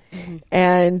 Mm-hmm.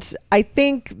 And I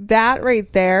think that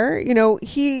right there,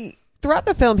 throughout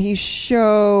the film, he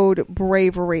showed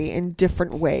bravery in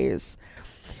different ways.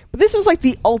 But this was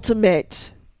the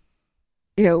ultimate,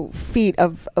 feat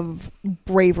of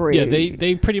bravery. Yeah,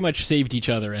 they pretty much saved each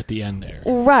other at the end there.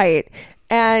 Right.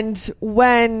 And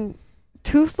when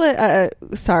Hiccup,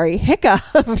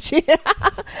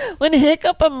 when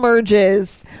Hiccup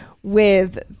emerges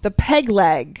with the peg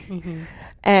leg, mm-hmm.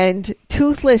 and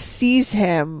Toothless sees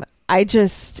him, I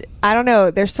don't know.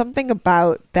 There's something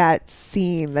about that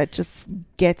scene that just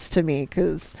gets to me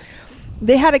because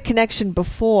they had a connection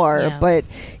before, but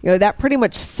that pretty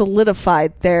much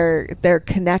solidified their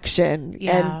connection.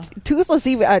 Yeah. And Toothless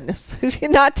even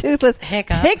not Toothless,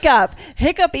 Hiccup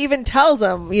even tells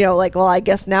him, well, I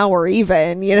guess now we're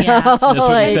even. That's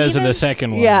what he says in the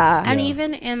second one. Yeah, and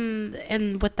even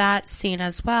in with that scene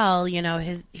as well,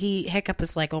 Hiccup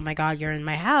is like, oh my God, you're in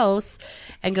my house,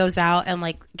 and goes out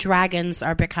and dragons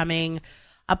are becoming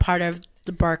a part of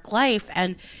the Burke life,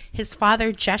 and his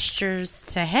father gestures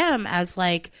to him as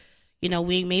we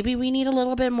need a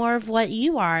little bit more of what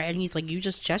you are, and he's like, you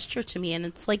just gesture to me, and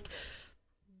it's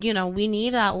we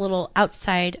need that little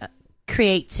outside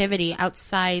creativity,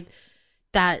 outside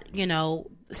that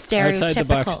stereotypical outside the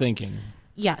box thinking.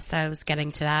 Yes, I was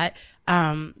getting to that.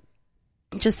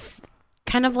 Just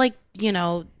kind of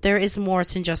there is more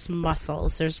than just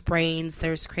muscles. There's brains,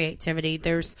 there's creativity,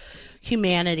 there's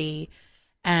humanity,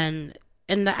 and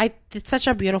it's such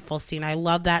a beautiful scene. I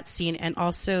love that scene, and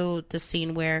also the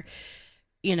scene where,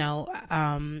 his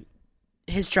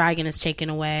dragon is taken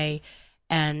away,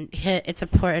 and it's a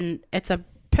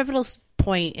pivotal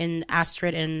point in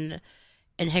Astrid and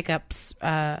Hiccup's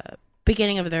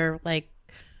beginning of their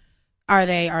are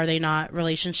they not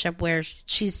relationship, where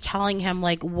she's telling him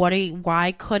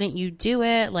why couldn't you do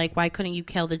it? Why couldn't you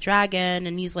kill the dragon?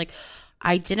 And he's like,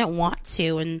 I didn't want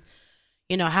to, and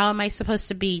how am I supposed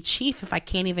to be chief if I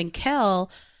can't even kill?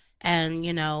 And,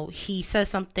 he says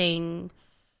something,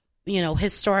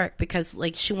 historic because,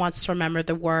 she wants to remember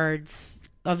the words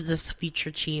of this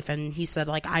future chief. And he said,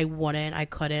 I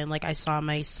couldn't. I saw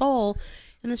my soul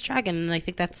in this dragon. And I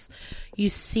think you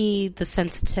see the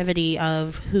sensitivity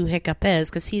of who Hiccup is,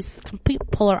 because he's the complete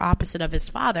polar opposite of his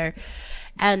father.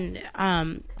 And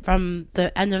from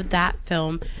the end of that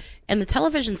film, in the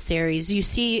television series, you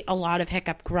see a lot of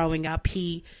Hiccup growing up.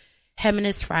 Him and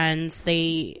his friends,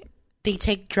 they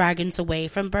take dragons away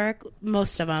from Burke,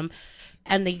 most of them,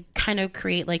 and they kind of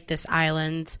create this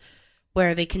island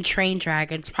where they can train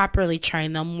dragons, properly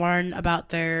train them, learn about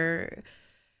their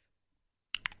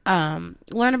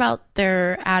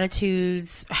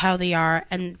attitudes, how they are.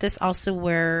 And this also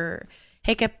where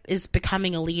Hiccup is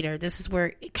becoming a leader. This is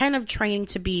where kind of training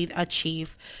to be a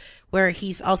chief, where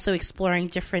he's also exploring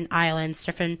different islands,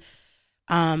 different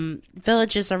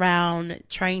villages around,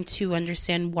 trying to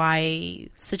understand why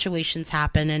situations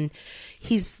happen. And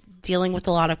he's dealing with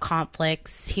a lot of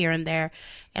conflicts here and there.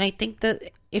 And I think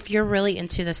that if you're really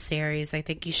into the series, I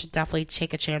think you should definitely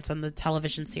take a chance on the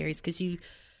television series, because you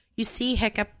see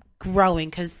Hiccup growing,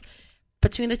 because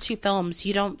between the two films,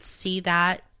 you don't see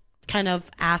that kind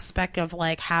of aspect of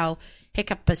how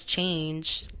Hiccup has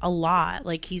changed a lot.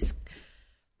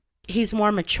 He's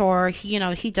more mature.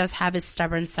 He does have his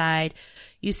stubborn side.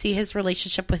 You see his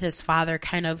relationship with his father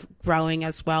kind of growing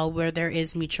as well, where there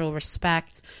is mutual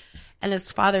respect. And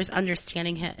his father's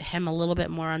understanding him a little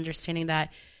bit more, understanding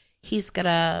that he's going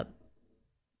to,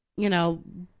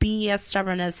 be as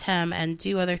stubborn as him and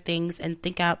do other things and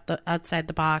think outside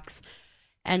the box.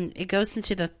 And it goes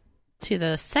into the to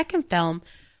the second film,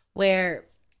 where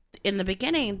in the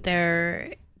beginning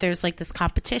there's like this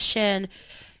competition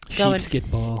going. Sheepskit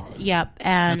ball. Yep,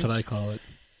 and that's what I call it.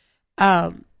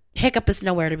 Hiccup is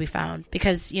nowhere to be found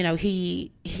because, you know,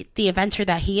 he the inventor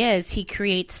that he is, he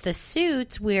creates the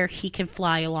suit where he can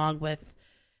fly along with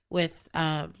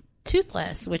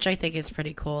Toothless, which I think is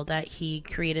pretty cool that he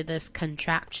created this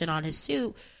contraption on his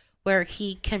suit where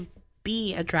he can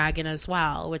be a dragon as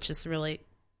well, which is really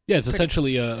it's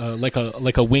essentially like a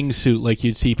wingsuit, like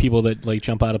you'd see people that like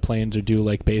jump out of planes or do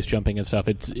like base jumping and stuff.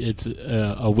 It's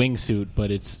a wingsuit,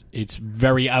 but it's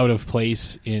very out of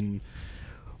place in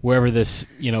wherever this,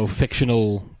 you know,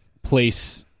 fictional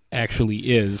place actually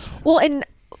is. Well, and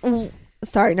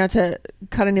sorry, not to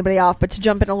cut anybody off, but to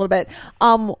jump in a little bit.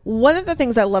 One of the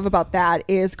things I love about that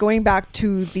is going back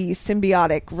to the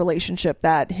symbiotic relationship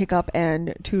that Hiccup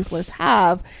and Toothless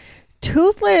have.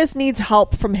 Toothless needs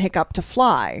help from Hiccup to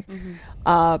fly,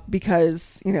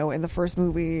 because, you know, in the first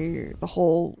movie, the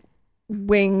whole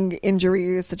wing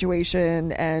injury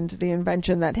situation and the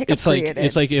invention that Hiccup created.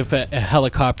 It's like if a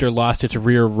helicopter lost its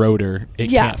rear rotor, it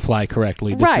can't fly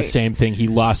correctly. It's the same thing. He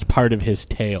lost part of his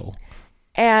tail.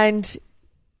 And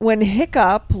when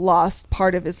Hiccup lost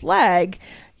part of his leg,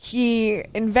 he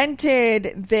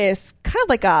invented this kind of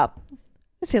like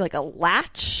like a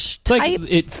latch type like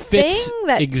it fits thing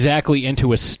that exactly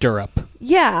into a stirrup.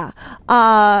 Yeah.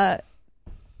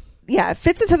 It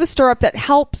fits into the stirrup that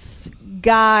helps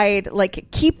guide, like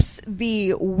it keeps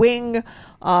the wing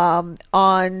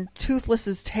on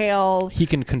Toothless's tail. He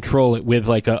can control it with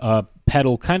like a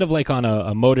pedal, kind of like on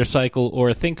a motorcycle,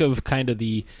 or think of kind of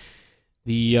the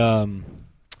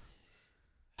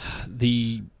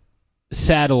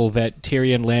saddle that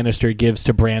Tyrion Lannister gives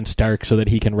to Bran Stark so that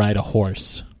he can ride a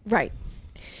horse. Right.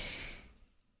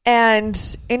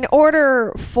 And in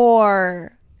order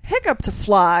for Hiccup to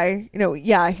fly, you know,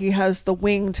 he has the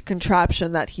winged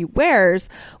contraption that he wears,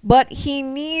 but he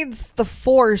needs the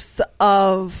force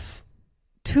of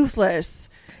Toothless,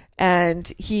 and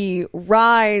he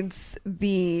rides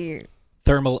the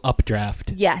thermal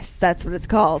updraft. Yes, that's what it's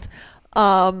called.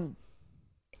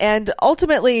 And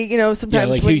ultimately, you know,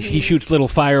 sometimes he shoots little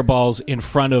fireballs in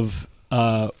front of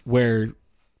where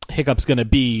Hiccup's going to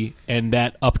be, and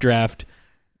that updraft,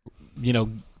 you know,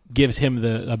 gives him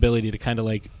the ability to kind of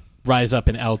like rise up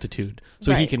in altitude,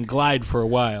 so he can glide for a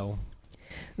while.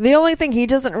 The only thing he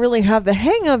doesn't really have the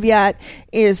hang of yet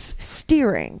is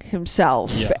steering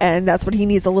himself, and that's what he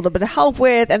needs a little bit of help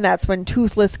with, and that's when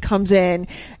Toothless comes in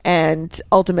and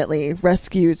ultimately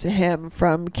rescues him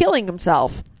from killing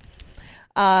himself.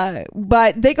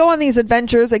 But they go on these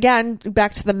adventures, again,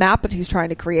 back to the map that he's trying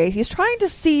to create. He's trying to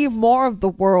see more of the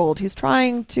world. He's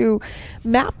trying to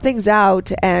map things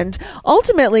out. And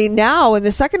ultimately now in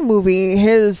the second movie,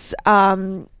 his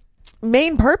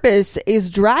main purpose is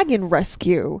dragon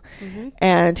rescue. Mm-hmm.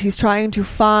 And he's trying to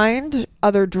find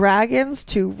other dragons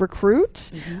to recruit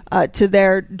to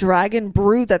their dragon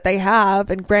brood that they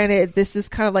have. And granted, this is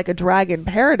kind of like a dragon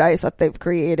paradise that they've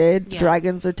created. The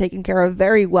dragons are taken care of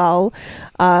very well.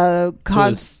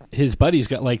 His buddy's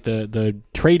got like the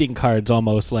trading cards,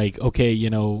 almost like, okay, you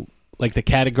know, like the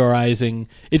categorizing.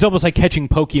 It's almost like catching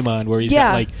Pokemon, where he's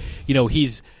got like, you know,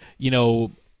 he's, you know,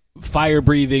 fire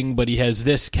breathing, but he has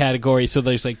this category. So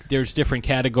there's different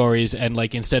categories, and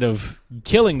like instead of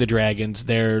killing the dragons,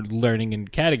 they're learning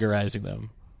and categorizing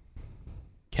them.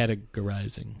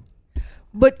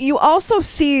 But you also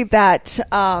see that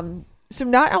so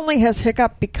not only has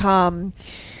Hiccup become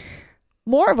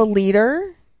more of a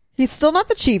leader, he's still not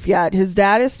the chief yet. His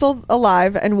dad is still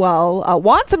alive and well,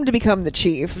 wants him to become the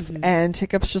chief. And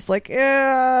Hiccup's just like,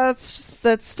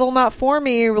 that's still not for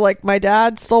me. Like, my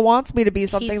dad still wants me to be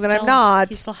something I'm not.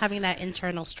 He's still having that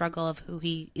internal struggle of who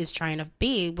he is trying to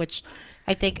be, which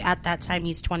I think at that time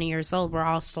he's 20 years old. We're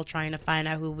all still trying to find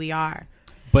out who we are.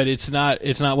 But it's not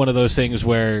one of those things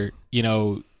where, you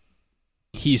know,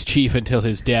 he's chief until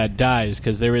his dad dies,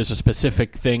 because there is a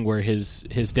specific thing where his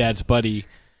dad's buddy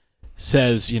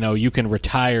says, you know, you can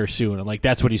retire soon, and like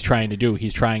that's what he's trying to do.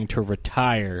 He's trying to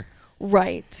retire,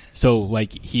 right? So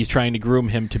like he's trying to groom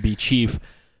him to be chief,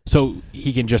 so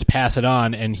he can just pass it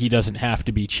on, and he doesn't have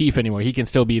to be chief anymore. He can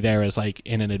still be there as like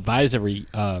in an advisory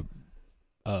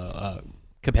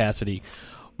capacity,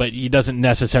 but he doesn't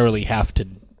necessarily have to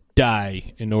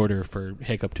die in order for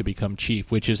Hiccup to become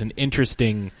chief, which is an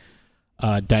interesting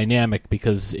dynamic,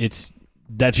 because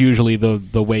that's usually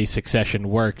the way succession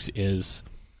works. Is,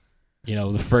 you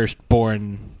know, the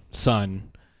firstborn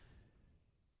son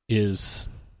is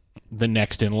the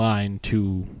next in line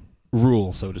to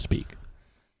rule, so to speak.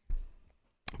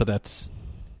 But that's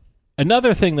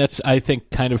another thing that's, I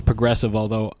think, kind of progressive,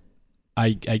 although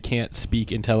I can't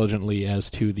speak intelligently as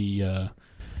to the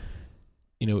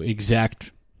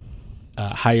exact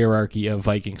hierarchy of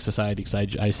Viking society,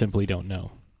 because I simply don't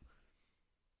know.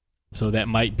 So that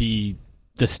might be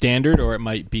the standard, or it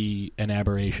might be an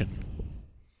aberration.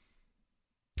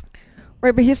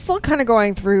 Right, but he's still kind of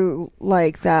going through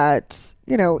like that,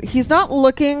 he's not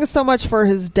looking so much for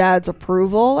his dad's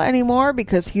approval anymore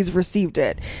because he's received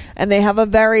it. And they have a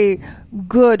very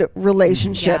good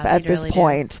relationship at this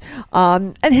point.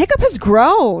 And Hiccup has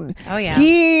grown. Oh, yeah.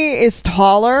 He is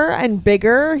taller and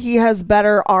bigger. He has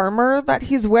better armor that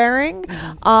he's wearing.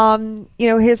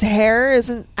 His hair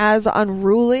isn't as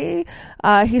unruly.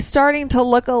 He's starting to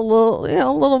look a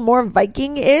little more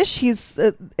Viking-ish.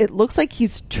 It looks like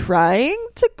he's trying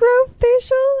to grow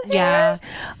facial hair.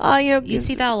 Yeah. You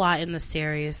see that a lot in the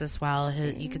series as well.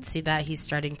 You could see that he's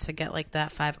starting to get like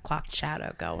that 5 o'clock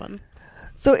shadow going.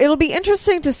 So it'll be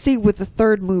interesting to see with the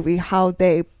third movie how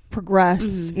they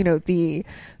progress, the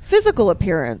physical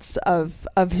appearance of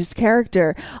his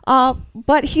character.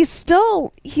 But he's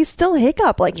still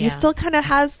Hiccup. Like he still kind of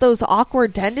has those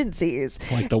awkward tendencies.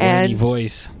 Like the whiny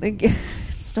voice.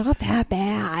 It's not that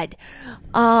bad.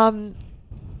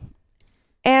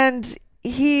 And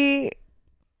he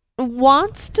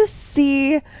wants to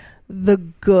see the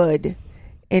good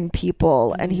in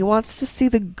people, and he wants to see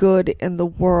the good in the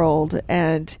world,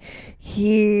 and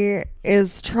he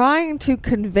is trying to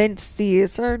convince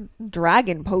these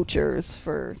dragon poachers,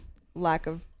 for lack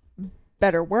of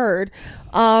better word,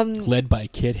 led by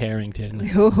Kit Harington.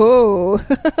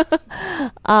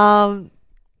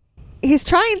 He's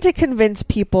trying to convince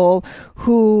people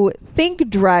who think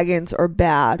dragons are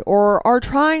bad or are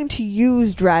trying to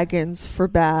use dragons for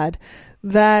bad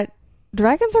that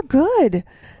dragons are good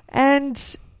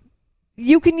and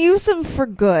you can use them for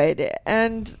good,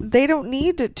 and they don't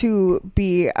need to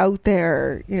be out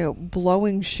there,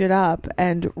 blowing shit up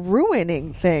and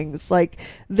ruining things. Like,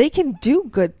 they can do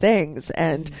good things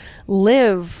and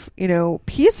live,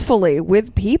 peacefully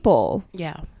with people.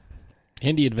 Yeah.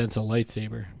 And he invents a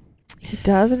lightsaber. He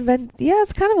does invent. Yeah,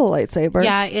 it's kind of a lightsaber.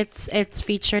 Yeah, it's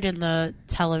featured in the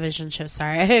television show.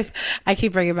 Sorry, I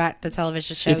keep bringing back the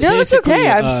television show. No, it's okay.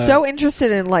 I'm so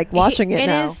interested in watching it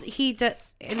now.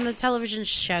 In the television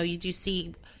show, you do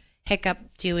see Hiccup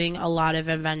doing a lot of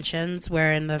inventions,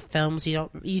 where in the films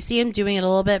you see him doing it a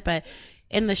little bit, but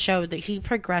in the show that he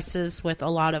progresses with a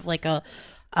lot of like a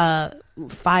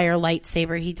fire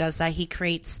lightsaber. He does that. He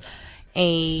creates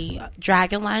a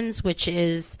dragon lens, which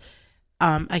is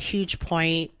a huge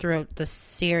point throughout the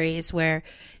series, where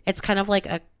it's kind of like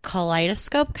a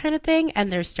kaleidoscope kind of thing,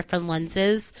 and there's different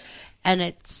lenses, and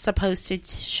it's supposed to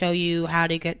show you how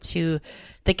to get to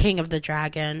the king of the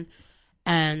dragon,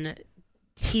 and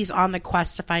he's on the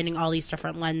quest to finding all these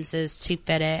different lenses to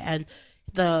fit it, and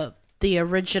the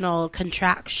original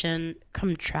contraction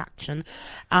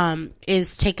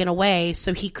is taken away,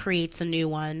 so he creates a new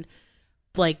one,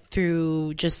 like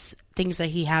through just things that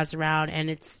he has around,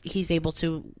 and he's able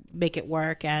to make it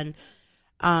work. And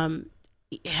him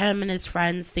and his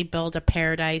friends, they build a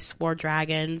paradise for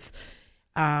dragons.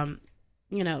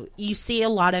 You see a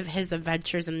lot of his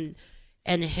adventures and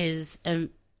his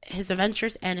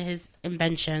adventures and his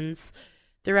inventions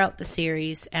throughout the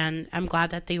series, and I'm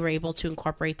glad that they were able to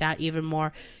incorporate that even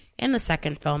more in the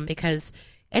second film, because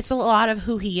it's a lot of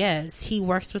who he is. He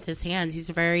works with his hands.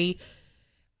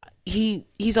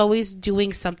 He's always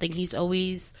doing something. He's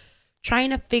always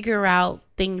trying to figure out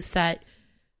things that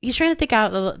he's trying to think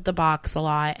out of the box a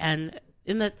lot, and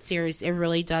in that series it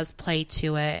really does play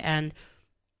to it, and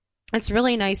it's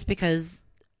really nice because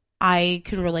I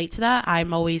can relate to that.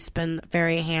 I've always been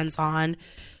very hands-on,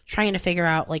 trying to figure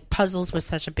out, like, puzzles was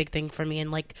such a big thing for me. And,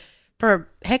 like, for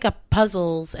Hiccup,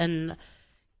 puzzles and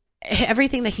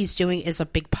everything that he's doing is a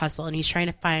big puzzle. And he's trying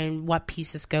to find what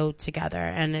pieces go together.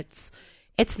 And it's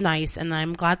nice. And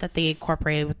I'm glad that they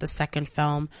incorporated with the second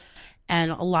film.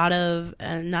 And a lot of,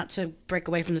 not to break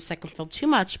away from the second film too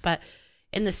much, but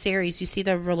in the series, you see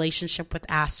the relationship with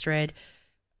Astrid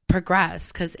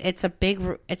progress, because it's a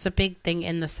big thing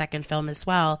in the second film as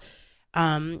well.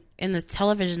 In the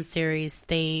television series,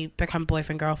 they become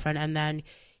boyfriend girlfriend, and then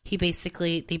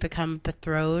they become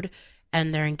betrothed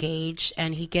and they're engaged,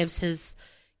 and he gives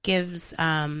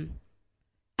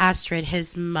Astrid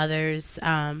his mother's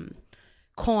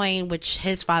coin, which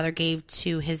his father gave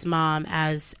to his mom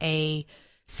as a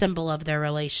symbol of their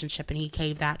relationship, and he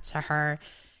gave that to her,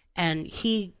 and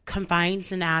he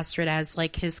confides in Astrid as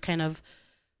like his kind of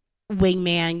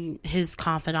wingman, his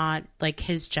confidant, like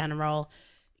his general.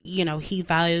 He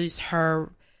values her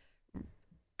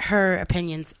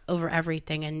opinions over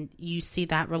everything, and you see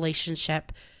that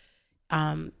relationship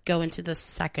go into the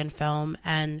second film.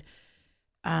 And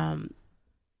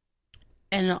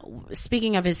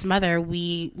speaking of his mother,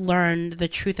 we learned the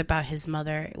truth about his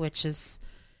mother, which is,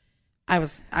 I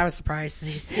was surprised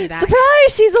to see that.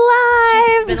 Surprise! She's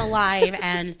alive. She's been alive,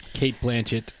 and Cate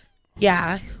Blanchett.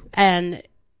 Yeah, and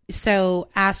so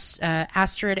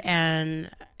Astrid and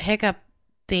Hiccup,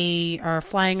 they are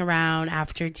flying around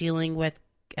after dealing with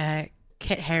Kit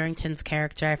Harington's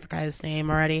character. I forgot his name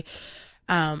already.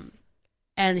 And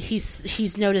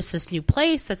he's noticed this new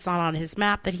place that's not on his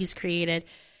map that he's created,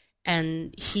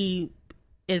 and he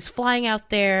is flying out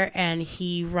there, and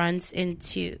he runs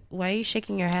into... Why are you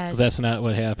shaking your head? 'Cause that's not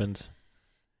what happens.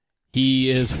 He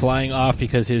is flying off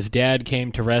because his dad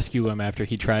came to rescue him after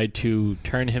he tried to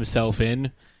turn himself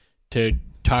in to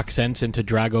talk sense into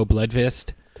Drago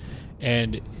Bloodfist,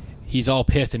 and he's all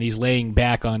pissed, and he's laying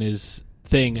back on his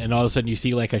thing, and all of a sudden you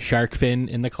see like a shark fin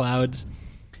in the clouds,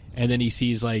 and then he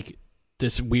sees like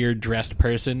this weird dressed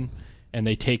person, and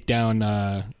they take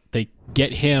down they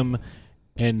get him,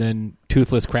 and then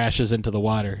Toothless crashes into the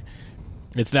water.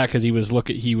 It's not because he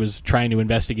was trying to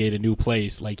investigate a new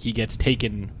place. Like, he gets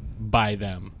taken by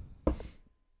them.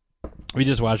 We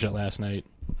just watched it last night.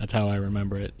 That's how I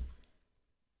remember it.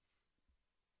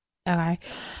 Okay.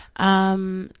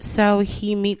 So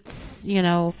he meets,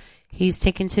 he's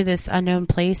taken to this unknown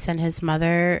place, and his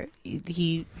mother,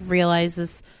 he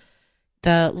realizes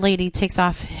the lady takes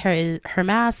off her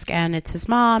mask, and it's his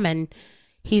mom, and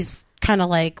he's kind of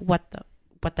like, what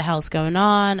the hell's going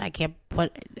on? I can't,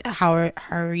 how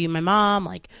are you my mom?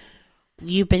 Like,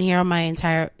 you've been here my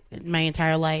entire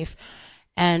life.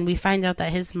 And we find out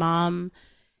that his mom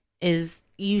is,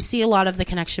 you see a lot of the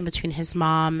connection between his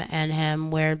mom and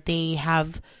him, where they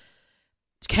have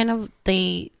kind of,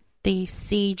 they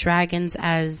see dragons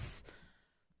as,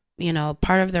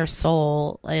 part of their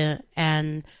soul.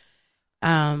 And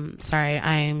sorry,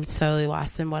 I'm totally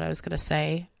lost in what I was going to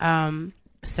say.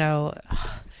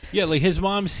 Yeah, like his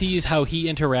mom sees how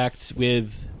he interacts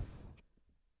with,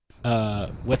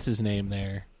 what's his name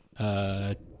there?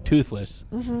 Toothless.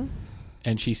 Mm-hmm.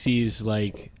 And she sees,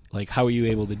 like, how are you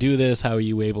able to do this? How are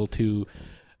you able to...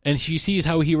 And she sees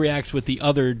how he reacts with the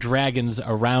other dragons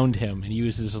around him, and he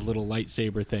uses a little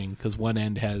lightsaber thing, because one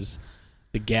end has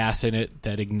the gas in it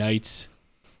that ignites,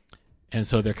 and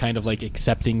so they're kind of, like,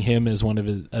 accepting him as one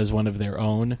of their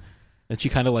own. And she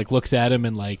kind of, like, looks at him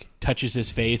and, like, touches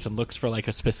his face and looks for, like,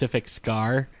 a specific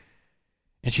scar.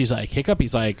 And she's like, Hiccup?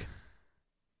 He's like,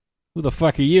 who the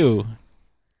fuck are you?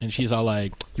 And she's all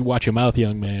like, you watch your mouth,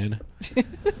 young man.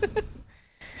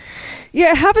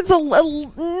 Yeah, it happens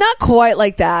not quite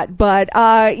like that, but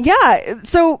yeah.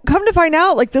 So come to find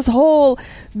out, like, this whole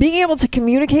being able to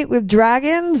communicate with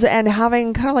dragons and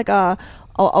having kind of like a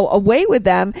way with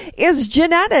them is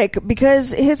genetic,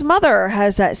 because his mother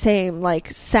has that same like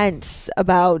sense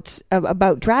about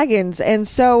dragons, and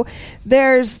so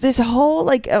there's this whole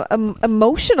like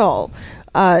emotional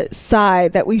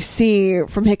side that we see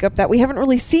from Hiccup that we haven't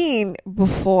really seen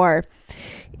before.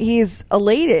 He's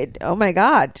elated. Oh my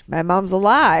God, my mom's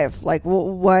alive. Like,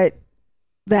 what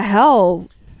the hell?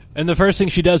 And the first thing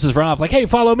she does is run off, like, hey,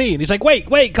 follow me. And he's like,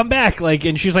 wait, come back. Like,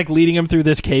 and she's like leading him through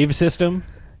this cave system.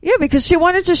 Yeah, because she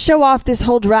wanted to show off this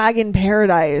whole dragon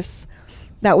paradise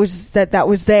that was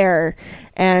there,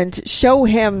 and show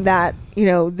him that,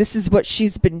 this is what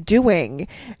she's been doing,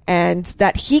 and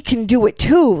that he can do it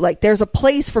too. Like, there's a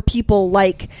place for people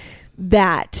like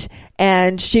that.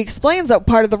 And she explains that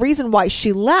part of the reason why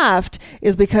she left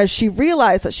is because she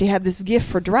realized that she had this gift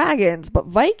for dragons, but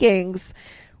Vikings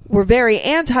were very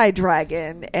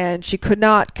anti-dragon, and she could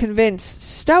not convince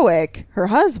Stoic, her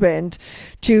husband,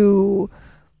 to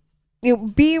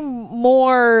be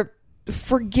more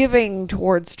forgiving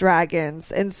towards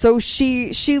dragons. And so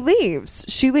she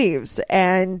leaves,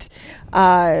 and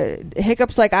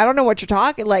Hiccup's like, I don't know what you're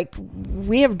talking, like,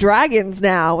 we have dragons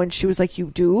now. And she was like, you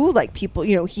do? Like, people,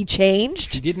 he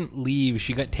changed? She didn't leave.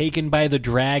 She got taken by the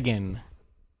dragon.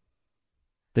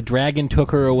 The dragon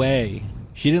took her away.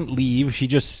 She didn't leave. She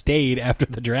just stayed after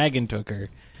the dragon took her.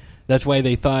 That's why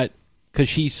they thought, because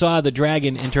she saw the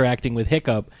dragon interacting with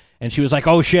Hiccup, and she was like,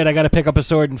 oh shit, I gotta pick up a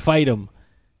sword and fight him.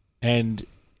 And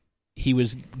he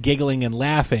was giggling and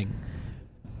laughing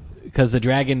because the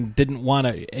dragon didn't want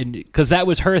to, and because that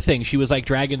was her thing. She was like,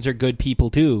 dragons are good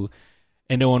people too,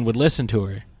 and no one would listen to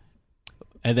her.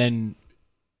 And then,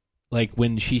 like,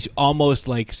 when she almost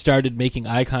like started making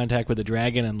eye contact with the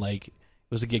dragon and like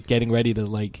was getting ready to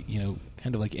like,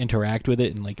 kind of like interact with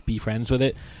it and like be friends with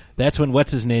it, that's when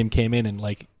what's his name came in and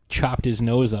like chopped his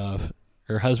nose off.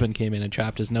 Her husband came in and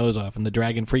chopped his nose off, and the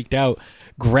dragon freaked out,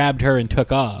 grabbed her, and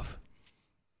took off.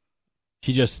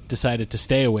 she just decided to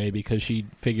stay away because she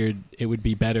figured it would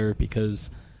be better because,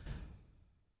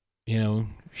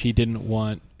 she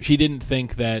didn't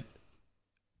think that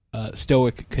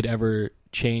Stoic could ever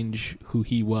change who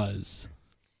he was.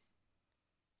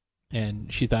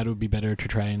 And she thought it would be better to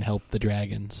try and help the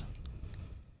dragons.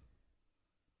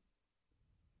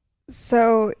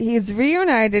 So he's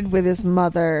reunited with his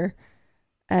mother,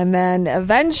 and then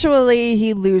eventually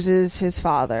he loses his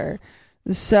father.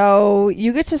 So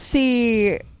you get to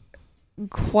see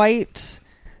quite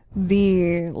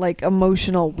the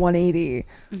emotional 180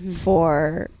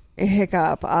 for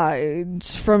Hiccup,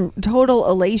 from total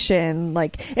elation,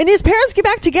 and his parents get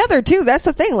back together too. That's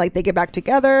the thing, they get back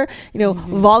together.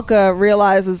 Valka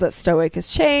realizes that Stoic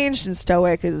has changed, and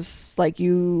Stoic is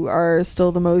you are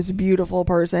still the most beautiful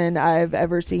person I've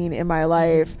ever seen in my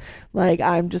life.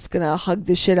 I'm just gonna hug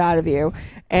the shit out of you.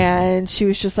 And she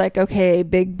was just okay,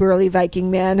 big burly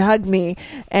Viking man, hug me.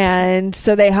 And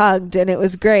so they hugged, and it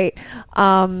was great.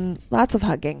 Lots of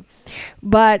hugging.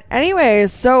 But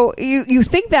anyways, so you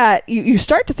think that you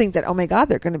start to think that, oh my God,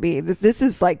 they're going to be, this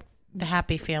is the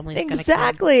happy family.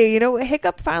 Exactly.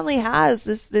 Hiccup finally has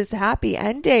this happy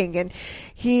ending, and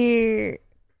he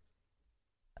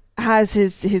has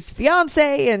his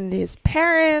fiance and his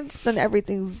parents, and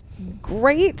everything's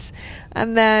great.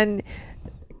 And then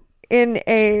in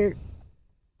a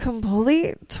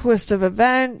complete twist of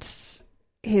events,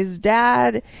 his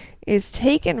dad is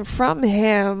taken from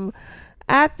him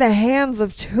at the hands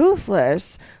of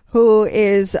Toothless, who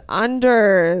is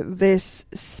under this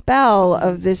spell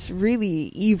of this really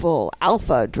evil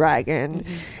alpha dragon.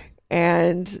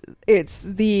 And it's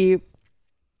the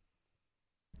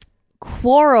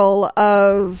quarrel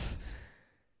of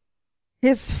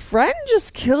his friend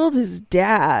just killed his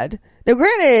dad. Now,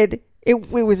 granted,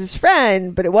 it was his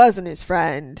friend, but it wasn't his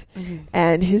friend.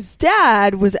 And his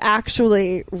dad was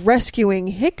actually rescuing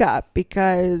Hiccup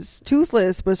because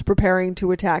Toothless was preparing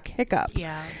to attack Hiccup.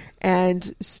 Yeah.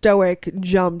 And Stoic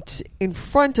jumped in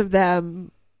front of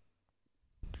them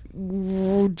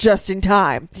just in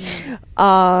time.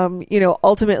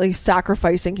 Ultimately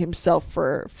sacrificing himself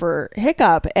for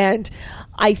Hiccup. And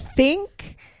I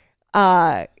think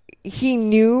he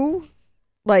knew,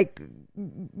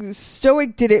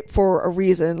 Stoic did it for a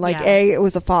reason. It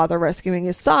was a father rescuing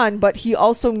his son, but he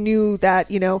also knew that,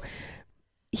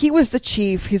 he was the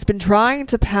chief. He's been trying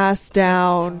to pass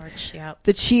down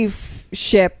the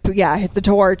chiefship, hit the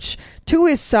torch to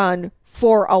his son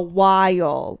for a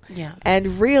while.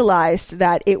 And realized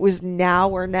that it was now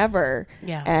or never.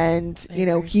 And,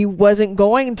 he wasn't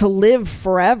going to live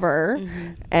forever.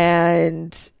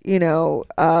 And,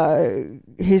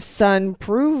 his son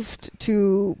proved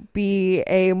to be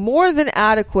a more than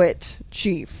adequate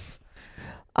chief.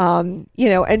 And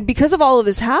because of all of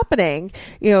this happening,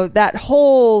 that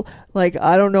whole, I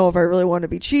don't know if I really want to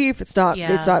be chief. It's not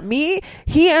me.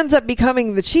 He ends up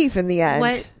becoming the chief in the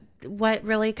end. What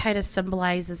really kind of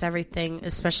symbolizes everything,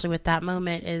 especially with that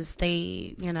moment, is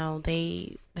they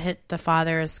hit the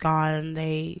father is gone.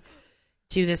 They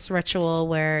do this ritual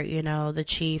where, the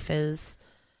chief is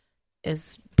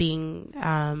being,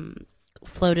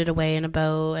 floated away in a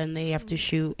bow, and they have to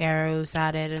shoot arrows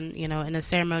at it, and in a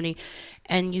ceremony,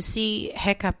 and you see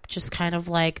Hiccup just kind of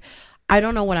I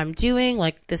don't know what I'm doing,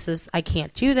 I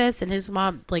can't do this. And his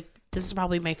mom, this is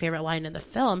probably my favorite line in the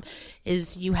film,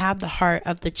 is you have the heart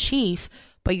of the chief,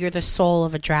 but you're the soul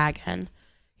of a dragon.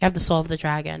 You have the soul of the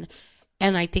dragon.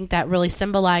 And I think that really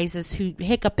symbolizes who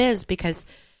Hiccup is, because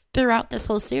throughout this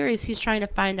whole series, he's trying to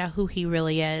find out who he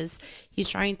really is. He's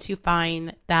trying to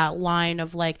find that line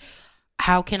of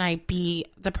how can I be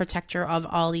the protector of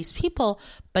all these people,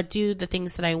 but do the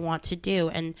things that I want to do?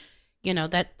 And,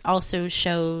 that also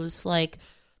shows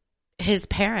his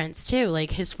parents too.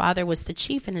 His father was the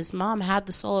chief, and his mom had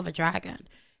the soul of a dragon,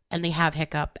 and they have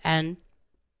Hiccup. And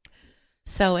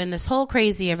so in this whole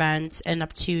crazy event and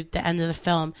up to the end of the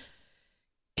film,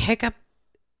 Hiccup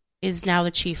is now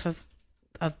the chief of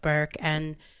Berk,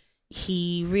 and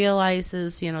he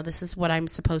realizes, this is what I'm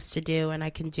supposed to do, and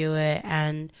I can do it.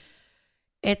 And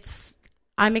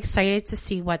I'm excited to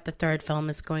see what the third film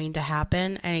is going to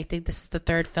happen. And I think the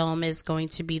third film is going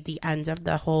to be the end of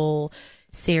the whole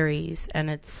series. And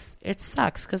it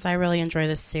sucks, because I really enjoy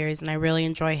this series, and I really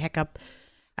enjoy Hiccup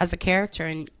as a character.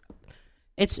 And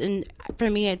for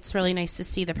me, it's really nice to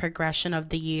see the progression of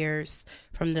the years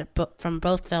from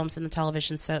both films and the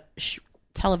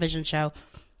television show.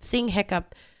 Seeing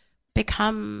Hiccup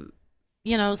become,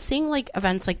 seeing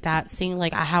events like that, seeing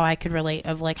how I could relate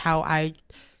of how I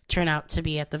turn out to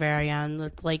be at the very end.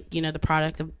 It's the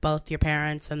product of both your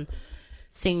parents, and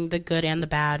seeing the good and the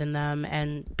bad in them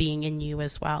and being in you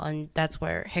as well. And that's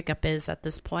where Hiccup is at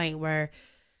this point, where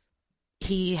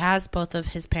he has both of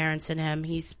his parents in him.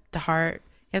 He has the heart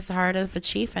of a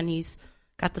chief, and he's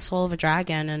got the soul of a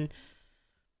dragon. And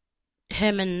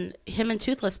him and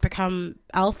Toothless become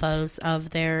alphas of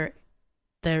their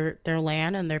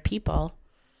land and their people.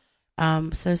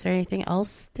 So is there anything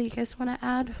else that you guys want to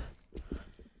add?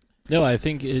 No, I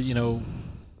think,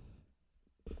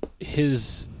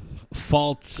 his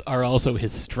faults are also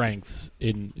his strengths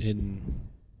in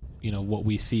what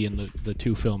we see in the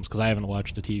two films, because I haven't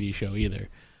watched the TV show either.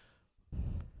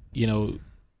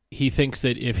 He thinks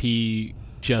that if he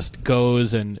just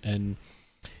goes and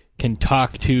can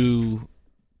talk to,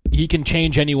 he can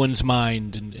change anyone's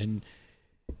mind, and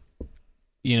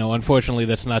unfortunately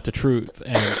that's not the truth,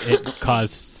 and it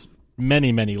costs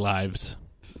many, many lives.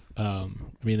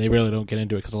 They really don't get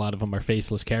into it because a lot of them are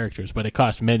faceless characters, but it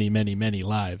costs many, many, many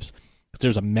lives.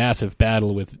 There's a massive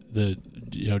battle with the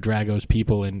Drago's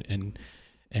people and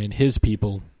his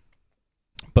people,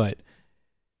 but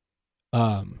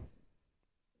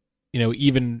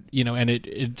even and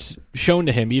it's shown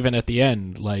to him even at the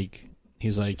end, like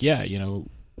he's like, yeah,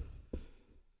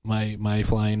 my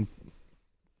flying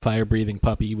fire breathing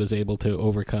puppy was able to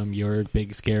overcome your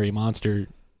big scary monster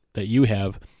that you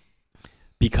have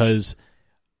because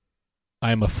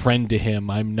I'm a friend to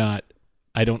him. I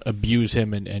don't abuse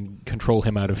him and control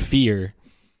him out of fear.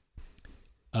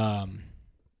 And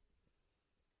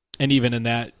even in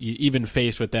that, even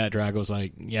faced with that, Drago's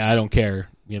like, yeah, I don't care.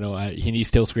 He's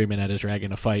still screaming at his dragon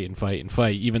to fight and fight and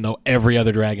fight, even though every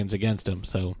other dragon's against him.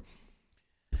 So,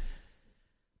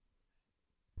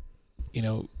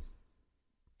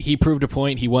 he proved a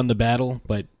point. He won the battle,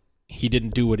 but he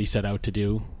didn't do what he set out to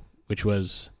do, which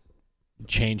was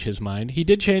change his mind. He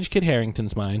did change Kit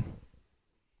Harington's mind,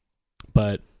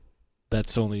 but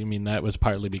that's only, that was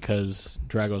partly because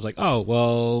Drago's like, oh,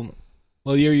 well,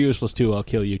 you're useless too, I'll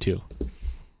kill you too.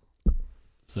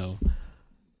 So,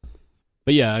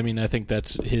 but yeah, I think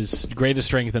that's his greatest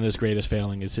strength and his greatest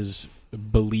failing is his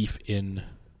belief in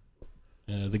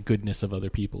the goodness of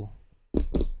other people.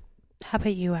 How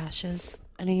about you, Ashes?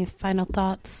 Any final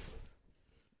thoughts?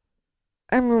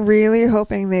 I'm really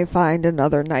hoping they find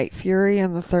another Night Fury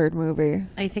in the third movie.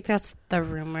 I think that's the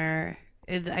rumor.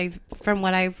 From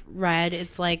what I've read,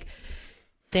 it's like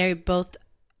they both,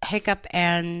 Hiccup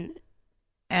and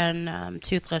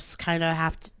Toothless, kind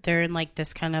of they're in like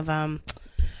this kind of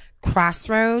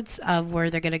crossroads of where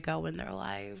they're going to go in their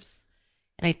lives.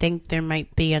 And I think there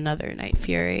might be another Night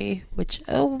Fury, which,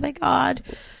 oh my God.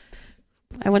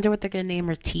 I wonder what they're going to name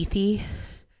her. Toothy.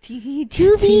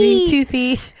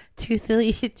 Toothy.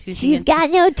 She's got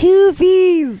no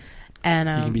toofies. And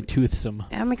you can be toothsome.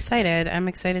 I'm excited.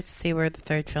 To see where the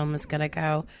third film is going to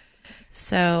go.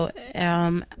 So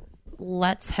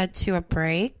let's head to a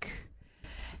break.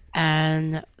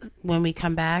 And when we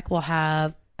come back, we'll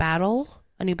have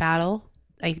a new battle,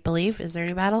 I believe. Is there a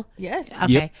new battle? Yes.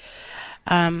 Okay.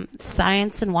 Yep.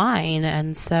 Science and wine.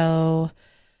 And so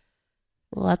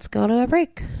let's go to a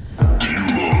break.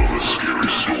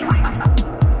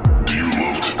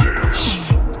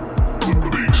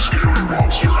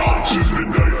 Monster Haunts at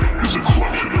Midnight is a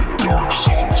collection of dark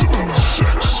songs about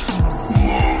sex,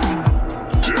 love,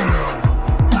 death,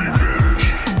 revenge,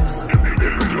 and the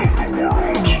end of the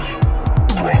world.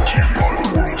 Brought to you by the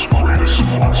world's greatest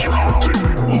monster hunting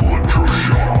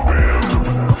electroshock band,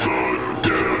 the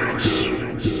Deadites.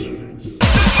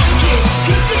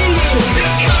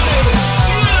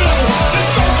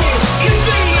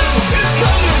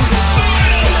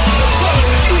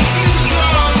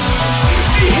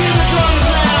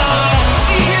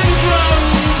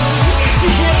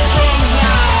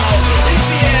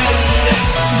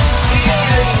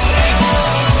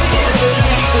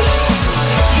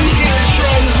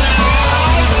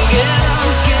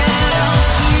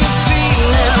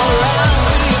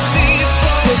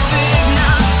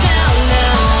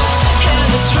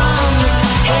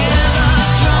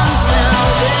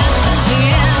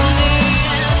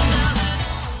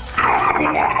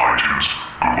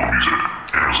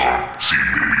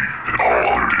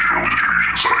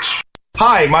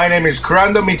 Hi, my name is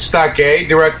Kurando Mitsutake,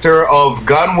 director of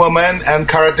Gun Woman and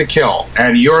Karate Kill,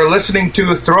 and you're listening to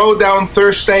Throwdown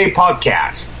Thursday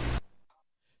podcast.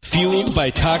 Fueled by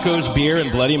tacos, beer,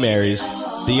 and Bloody Marys,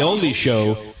 the only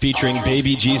show featuring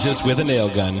baby Jesus with a nail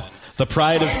gun, the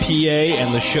pride of PA,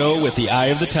 and the show with the eye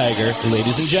of the tiger,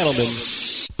 ladies and gentlemen,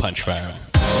 Punch Farm.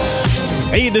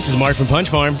 Hey, this is Mark from Punch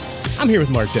Farm. I'm here with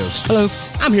Mark Dose. Hello.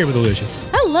 I'm here with Alicia.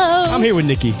 Hello. I'm here with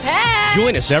Nikki. Hey.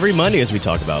 Join us every Monday as we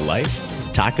talk about life,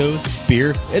 tacos,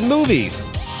 beer, and movies.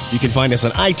 You can find us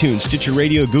on iTunes, Stitcher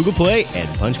Radio, Google Play, and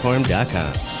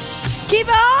punchfarm.com. Keep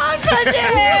on punching!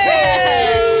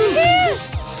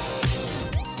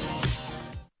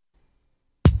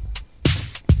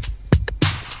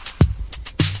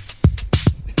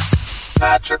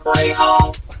 Patrick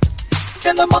Rahal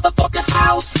in the motherfucking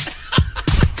house.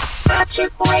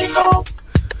 Patrick Rahal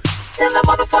in the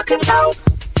motherfucking house.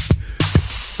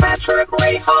 Patrick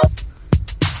Rahal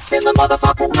in the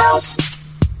motherfucking house.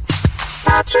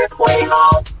 Patrick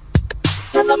Rahal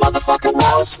in the motherfucking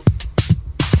house.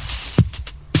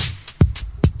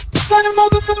 Let him know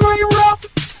this is where you're up.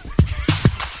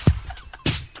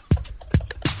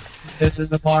 This is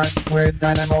the part where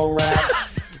Dynamo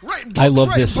raps. I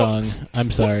love this song.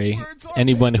 I'm sorry.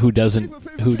 Anyone who doesn't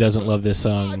love this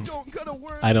song,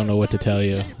 I don't know what to tell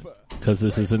you, because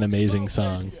this is an amazing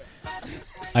song.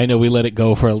 I know we let it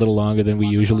go for a little longer than we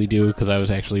usually do, because I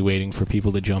was actually waiting for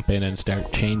people to jump in and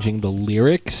start changing the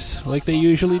lyrics like they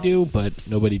usually do, but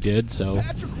nobody did, so...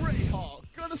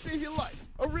 Gonna save your life.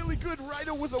 A really good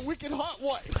writer with a wicked hot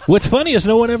wife. What's funny is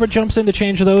no one ever jumps in to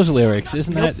change those lyrics.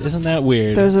 Isn't that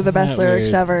weird? Those are the best Isn't that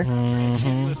lyrics weird? ever.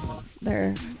 Mm-hmm.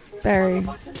 They're very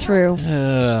true.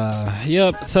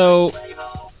 Yep. So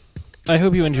I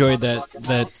hope you enjoyed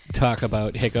that talk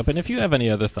about Hiccup, and if you have any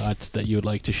other thoughts that you would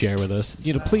like to share with us,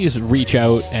 please reach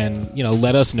out and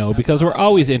let us know, because we're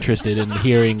always interested in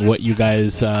hearing what you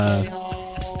guys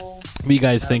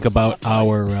think about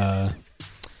our.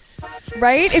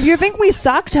 Right? If you think we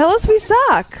suck, tell us we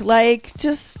suck.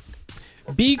 Just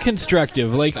be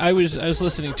constructive. Like I was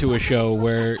listening to a show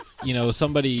where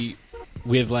somebody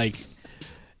with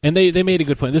and they made a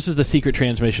good point. This is the Secret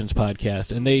Transmissions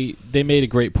podcast, and they made a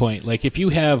great point. Like if you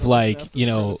have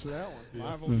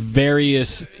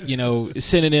various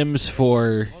synonyms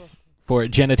for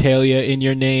genitalia in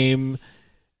your name,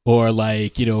 or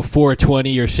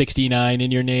 420 or 69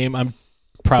 in your name, I'm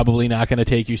probably not going to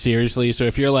take you seriously. So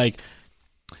if you're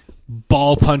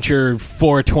ball puncher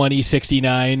 420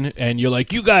 69 and you're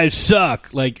you guys suck,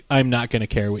 I'm not going to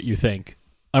care what you think.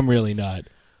 I'm really not.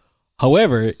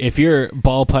 However, if you're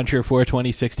ball puncher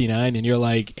 420 69 and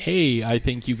you're hey, I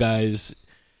think you guys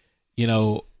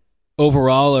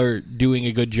overall are doing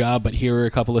a good job, but here are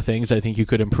a couple of things I think you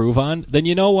could improve on, then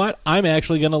you know what, I'm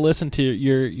actually going to listen to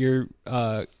your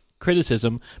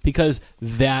criticism, because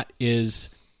that is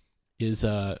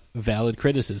valid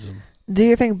criticism. Do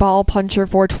you think ball puncher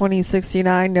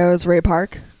 42069 knows Ray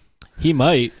Park? He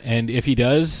might, and if he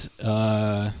does,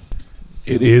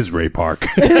 it is Ray Park.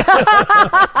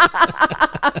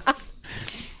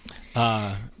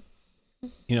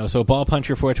 So ball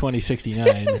puncher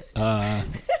 42069,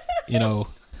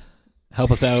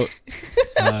 help us out.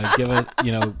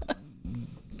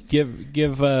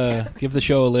 Give the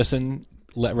show a listen.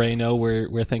 Let Ray know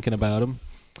we're thinking about him.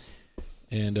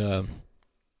 And but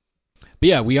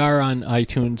yeah, we are on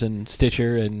iTunes and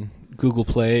Stitcher and Google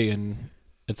Play, and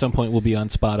at some point we'll be on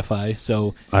Spotify.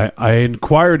 So I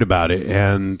inquired about it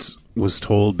and was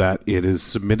told that it is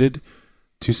submitted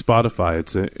to Spotify.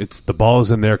 It's the ball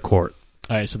is in their court.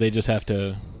 All right, so they just have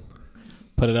to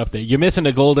put it up there. You're missing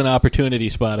a golden opportunity,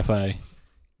 Spotify.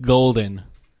 Golden.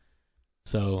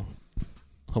 So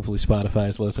hopefully Spotify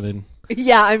is listening.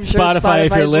 Yeah, I'm sure Spotify,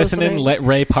 if you're listening, listening, let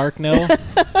Ray Park know.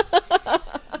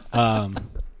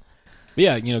 But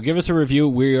yeah, give us a review.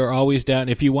 We are always down.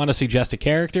 If you want to suggest a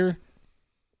character,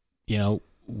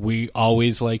 we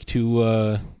always like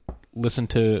to listen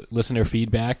to listener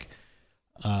feedback.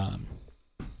 If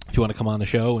you want to come on the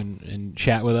show and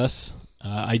chat with us,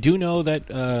 I do know that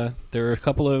there are a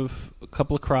couple of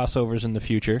crossovers in the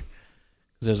future.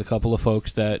 There's a couple of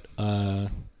folks that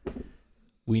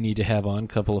we need to have on, a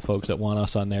couple of folks that want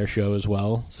us on their show as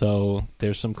well. So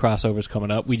there's some crossovers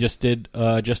coming up. We just did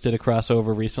a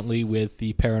crossover recently with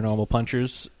the Paranormal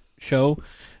Punchers show.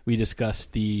 We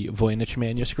discussed the Voynich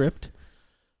manuscript.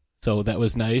 So that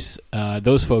was nice.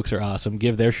 Those folks are awesome.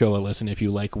 Give their show a listen if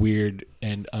you like weird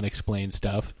and unexplained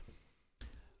stuff.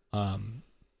 But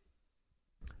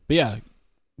yeah,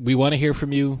 we want to hear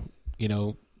from you. Hit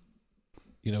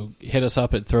us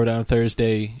up at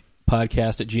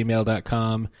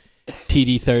throwdownthursdaypodcast@gmail.com,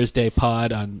 TD Thursday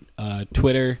Pod on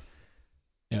Twitter,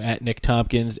 at Nick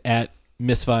Tompkins, at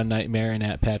Miss Von Nightmare, and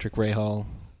at Patrick Rahal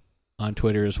on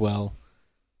Twitter as well.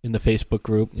 In the Facebook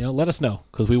group, let us know,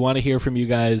 because we want to hear from you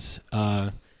guys.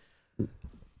 I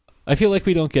feel like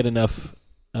we don't get enough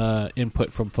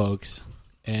input from folks,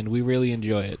 and we really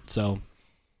enjoy it. So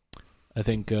I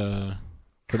think from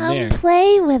there,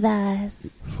 play with us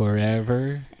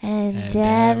forever and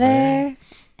ever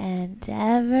and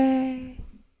ever.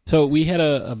 So we had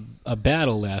a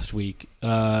battle last week.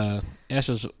 I'm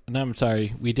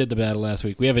sorry, we did the battle last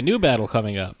week. We have a new battle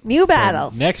coming up. New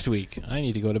battle next week. I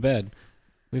need to go to bed.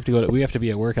 We have to be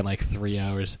at work in like 3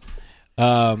 hours.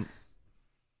 Why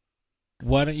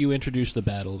don't you introduce the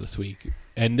battle this week?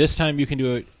 And this time you can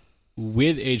do it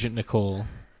with Agent Nicole.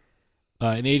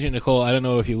 And Agent Nicole, I don't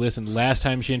know if you listened. Last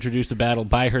time she introduced the battle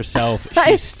by herself, she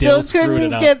I still still screwed it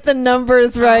couldn't up. get the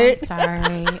numbers right. I'm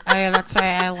sorry. That's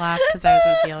why I laughed, because I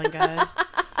wasn't feeling good.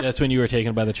 That's when you were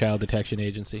taken by the Child Detection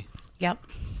Agency. Yep.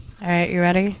 All right, you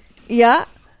ready? Yeah.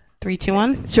 3, 2,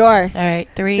 1? Sure. All right,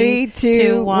 3,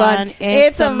 2, 1.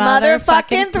 It's a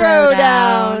motherfucking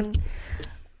throwdown.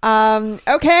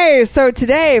 Okay, so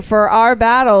today for our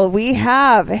battle, we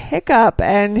have Hiccup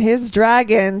and his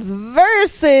dragons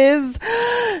versus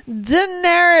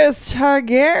Daenerys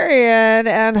Targaryen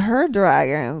and her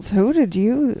dragons. Who do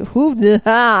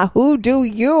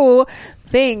you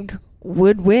think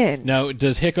would win? Now,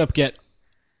 does Hiccup get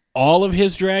all of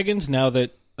his dragons now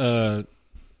that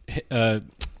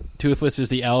Toothless is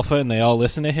the alpha and they all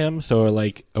listen to him? So,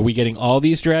 like, are we getting all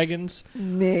these dragons?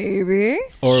 Maybe.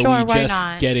 Or sure, are we why just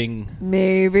not? getting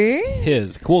maybe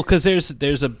his? Cool, because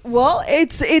there's a... Well,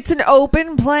 it's an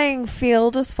open playing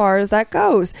field as far as that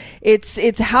goes.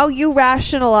 It's how you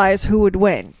rationalize who would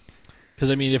win.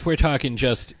 Because, I mean, if we're talking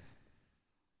just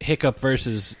Hiccup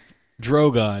versus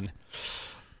Drogon,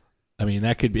 I mean,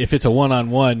 that could be... If it's a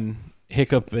one-on-one...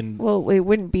 Hiccup and... Well, it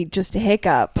wouldn't be just a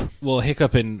Hiccup. Well,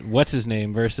 Hiccup and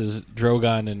what's-his-name versus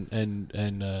Drogon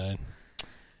and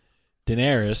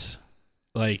Daenerys.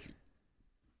 Like,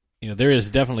 you know, there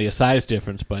is definitely a size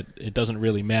difference, but it doesn't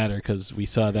really matter because we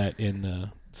saw that in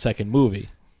the second movie.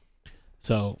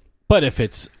 So, but if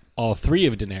it's all three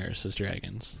of Daenerys'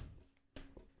 dragons...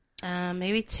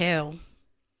 Maybe 2.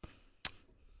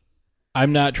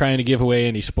 I'm not trying to give away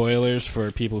any spoilers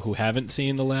for people who haven't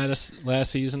seen the last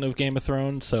season of Game of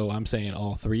Thrones, so I'm saying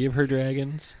all 3 of her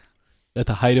dragons at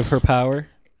the height of her power.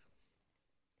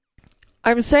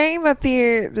 I'm saying that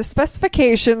the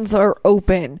specifications are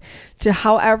open to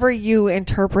however you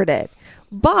interpret it.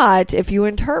 But if you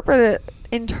interpret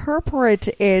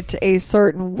it a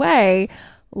certain way,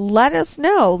 let us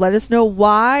know. Let us know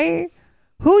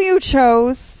who you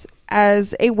chose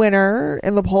as a winner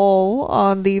in the poll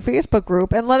on the Facebook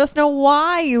group, and let us know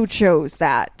why you chose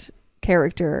that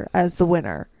character as the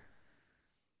winner.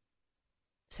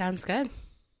 Sounds good.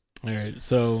 All right,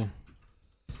 so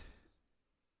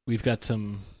we've got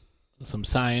some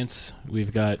science,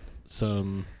 we've got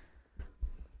some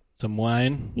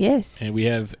wine. Yes. And we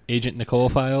have Agent Nicole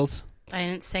files. I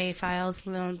didn't say files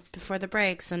before the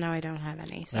break, so now I don't have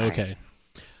any. Sorry. Okay.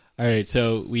 All right,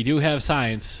 so we do have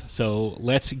science, so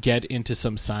let's get into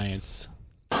some science.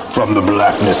 From the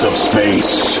blackness of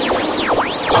space,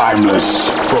 timeless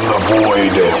from the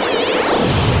void,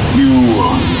 you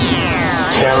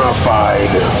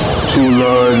terrified to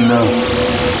learn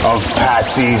of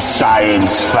Patsy's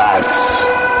science facts.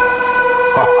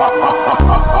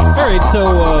 All right, so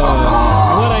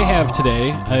what I have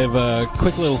today, I have a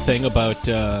quick little thing about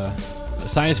a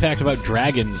science fact about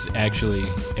dragons, actually.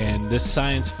 And this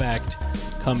science fact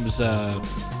comes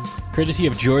courtesy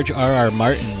of George R.R.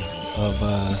 Martin of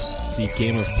the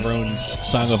Game of Thrones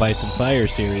Song of Ice and Fire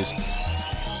series.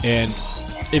 And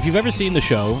if you've ever seen the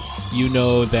show, you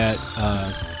know that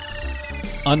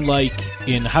unlike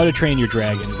in How to Train Your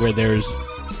Dragon, where there's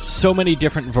so many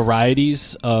different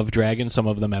varieties of dragons, some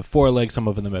of them have 4 legs, some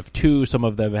of them have 2, some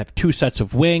of them have 2 sets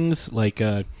of wings, like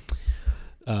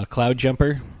Cloud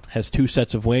Jumper has 2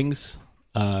 sets of wings,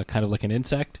 kind of like an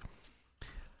insect.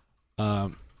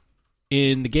 In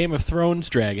the Game of Thrones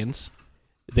dragons,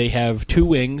 they have 2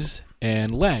 wings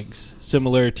and legs,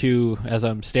 similar to, as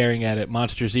I'm staring at it,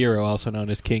 Monster Zero, also known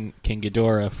as King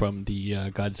Ghidorah from the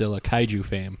Godzilla Kaiju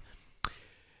fame.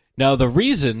 Now, the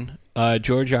reason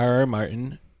George R.R.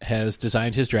 Martin has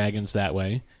designed his dragons that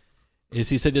way is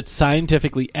he said it's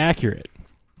scientifically accurate.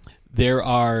 There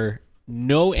are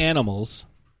no animals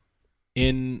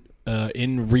in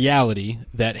reality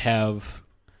that have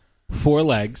 4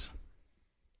 legs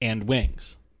and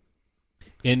wings.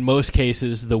 In most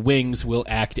cases, the wings will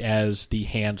act as the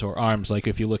hands or arms. Like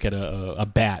if you look at a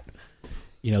bat,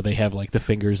 you know, they have like the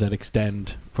fingers that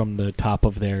extend from the top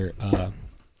of their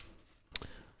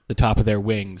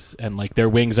wings, and like their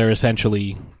wings are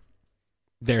essentially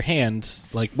their hands,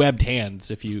 like webbed hands.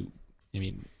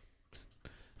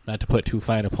 Not to put too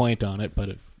fine a point on it,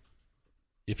 but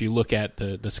if you look at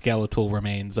the skeletal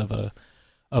remains of a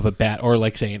bat, or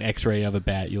like say an X-ray of a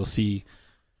bat, you'll see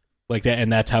like that,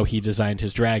 and that's how he designed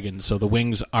his dragon. So the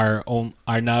wings are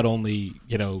not only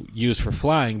used for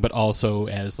flying, but also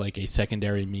as like a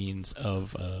secondary means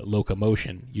of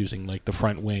locomotion, using like the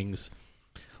front wings.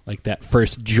 Like that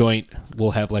first joint will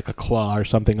have like a claw or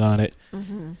something on it,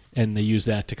 and they use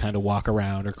that to kind of walk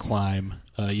around or climb.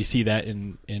 You see that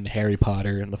in Harry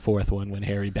Potter in the fourth one when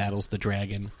Harry battles the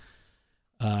dragon.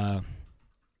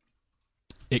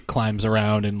 It climbs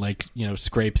around and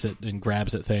scrapes it and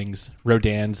grabs at things.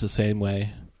 Rodan's the same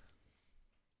way.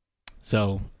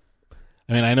 So,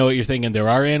 I mean, I know what you're thinking. There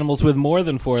are animals with more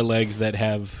than 4 legs that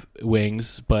have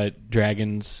wings, but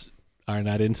dragons are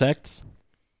not insects.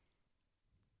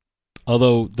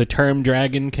 Although the term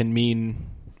dragon can mean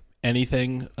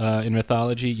anything in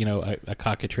mythology, a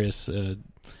cockatrice,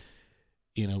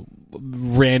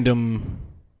 random,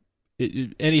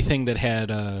 anything that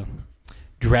had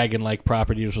dragon-like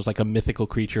properties was like a mythical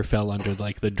creature fell under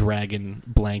like the dragon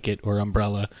blanket or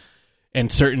umbrella.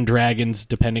 And certain dragons,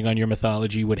 depending on your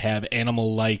mythology, would have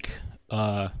animal-like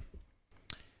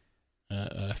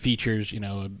features,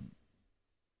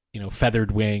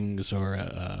 feathered wings or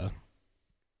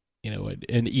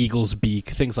an eagle's beak,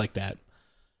 things like that.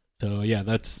 So yeah,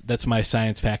 that's my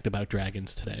science fact about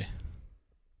dragons today.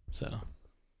 So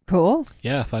cool.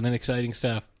 Yeah, fun and exciting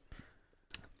stuff.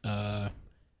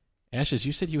 Ashes,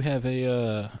 you said you have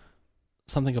a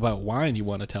something about wine you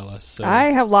want to tell us. So. I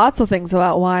have lots of things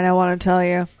about wine I want to tell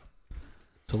you.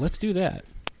 So let's do that.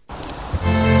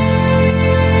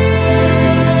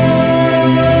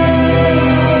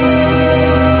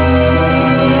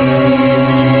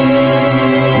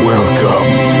 Welcome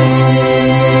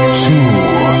to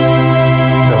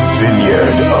the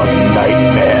Vineyard of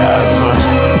Nightmares.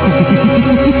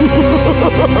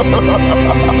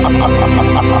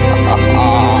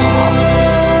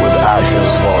 With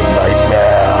ashes for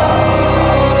nightmare.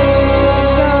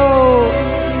 So,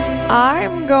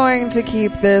 I'm going to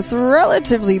keep this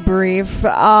relatively brief.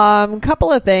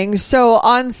 Couple of things. So,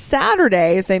 on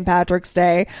Saturday, St. Patrick's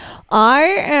Day, I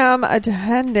am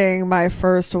attending my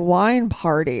first wine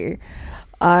party.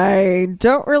 I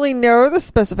don't really know the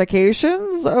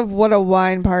specifications of what a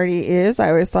wine party is. I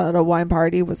always thought a wine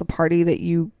party was a party that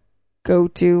you go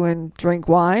to and drink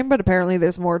wine, but apparently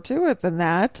there's more to it than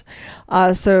that.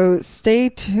 So stay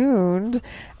tuned.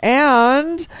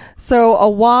 And so a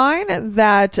wine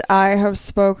that I have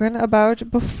spoken about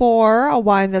before, a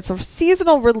wine that's a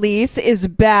seasonal release, is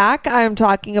back. I'm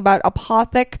talking about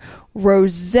Apothic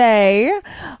Rosé.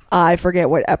 I forget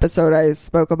what episode I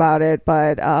spoke about it,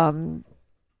 but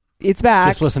it's back.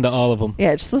 Just listen to all of them.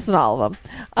 Yeah, just listen to all of them.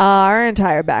 Our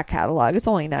entire back catalog. It's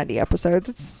only 90 episodes.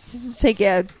 It's take you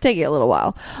a little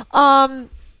while.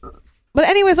 But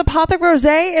anyways, Apothic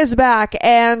Rosé is back,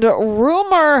 and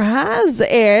rumor has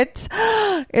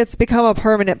it's become a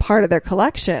permanent part of their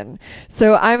collection.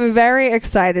 So I'm very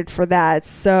excited for that.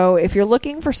 So if you're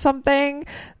looking for something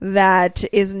that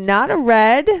is not a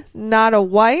red, not a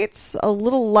white, a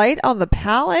little light on the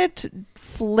palate,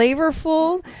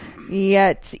 flavorful,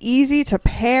 yet easy to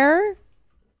pair,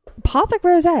 Apothic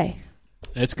Rosé.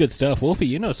 That's good stuff. Wolfie,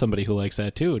 you know somebody who likes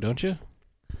that too, don't you?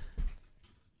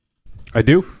 I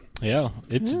do. Yeah,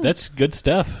 that's good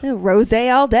stuff.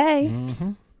 Rosé all day.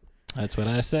 Mm-hmm. That's what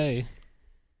I say.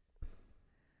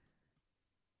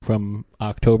 From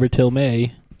October till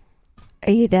May.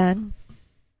 Are you done?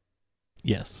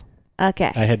 Yes.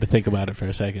 Okay. I had to think about it for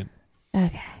a second.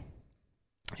 Okay.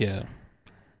 Yeah.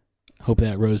 Hope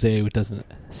that rosé doesn't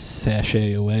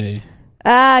sashay away.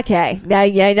 Okay. Now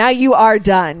you are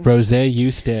done. Rosé, you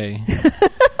stay.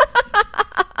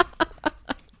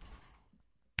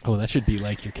 Oh, that should be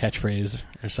like your catchphrase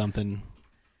or something.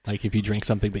 Like if you drink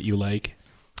something that you like.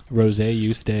 Rosé,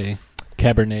 you stay.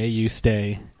 Cabernet, you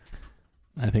stay.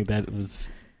 I think that was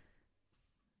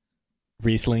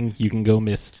Riesling, you can go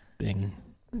misting.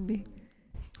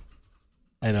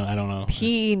 I don't know.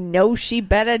 No, she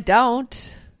better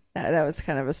don't. That was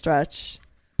kind of a stretch.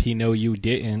 Pinot, you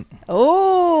didn't.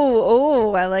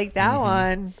 Oh, I like that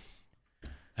one.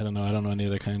 I don't know any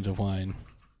other kinds of wine.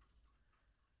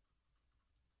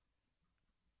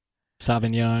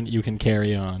 Sauvignon, you can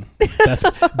carry on.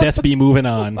 Let's be moving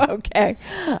on. Okay.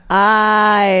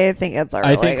 I think it's a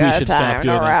really I think we should stop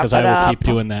doing that because I will keep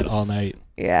doing that all night.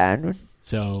 Yeah.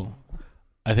 So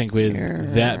I think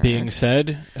with that being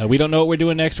said, we don't know what we're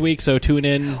doing next week, so tune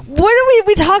in.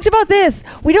 We talked about this.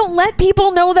 We don't let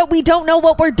people know that we don't know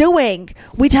what we're doing.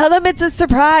 We tell them it's a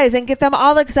surprise and get them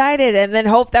all excited and then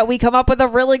hope that we come up with a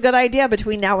really good idea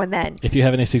between now and then. If you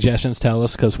have any suggestions, tell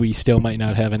us because we still might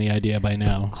not have any idea by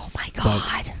now. Oh my God.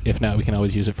 But if not, we can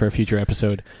always use it for a future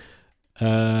episode.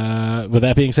 With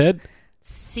that being said,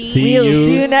 See we'll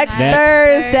see you next Thursday.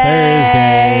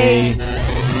 Thursday.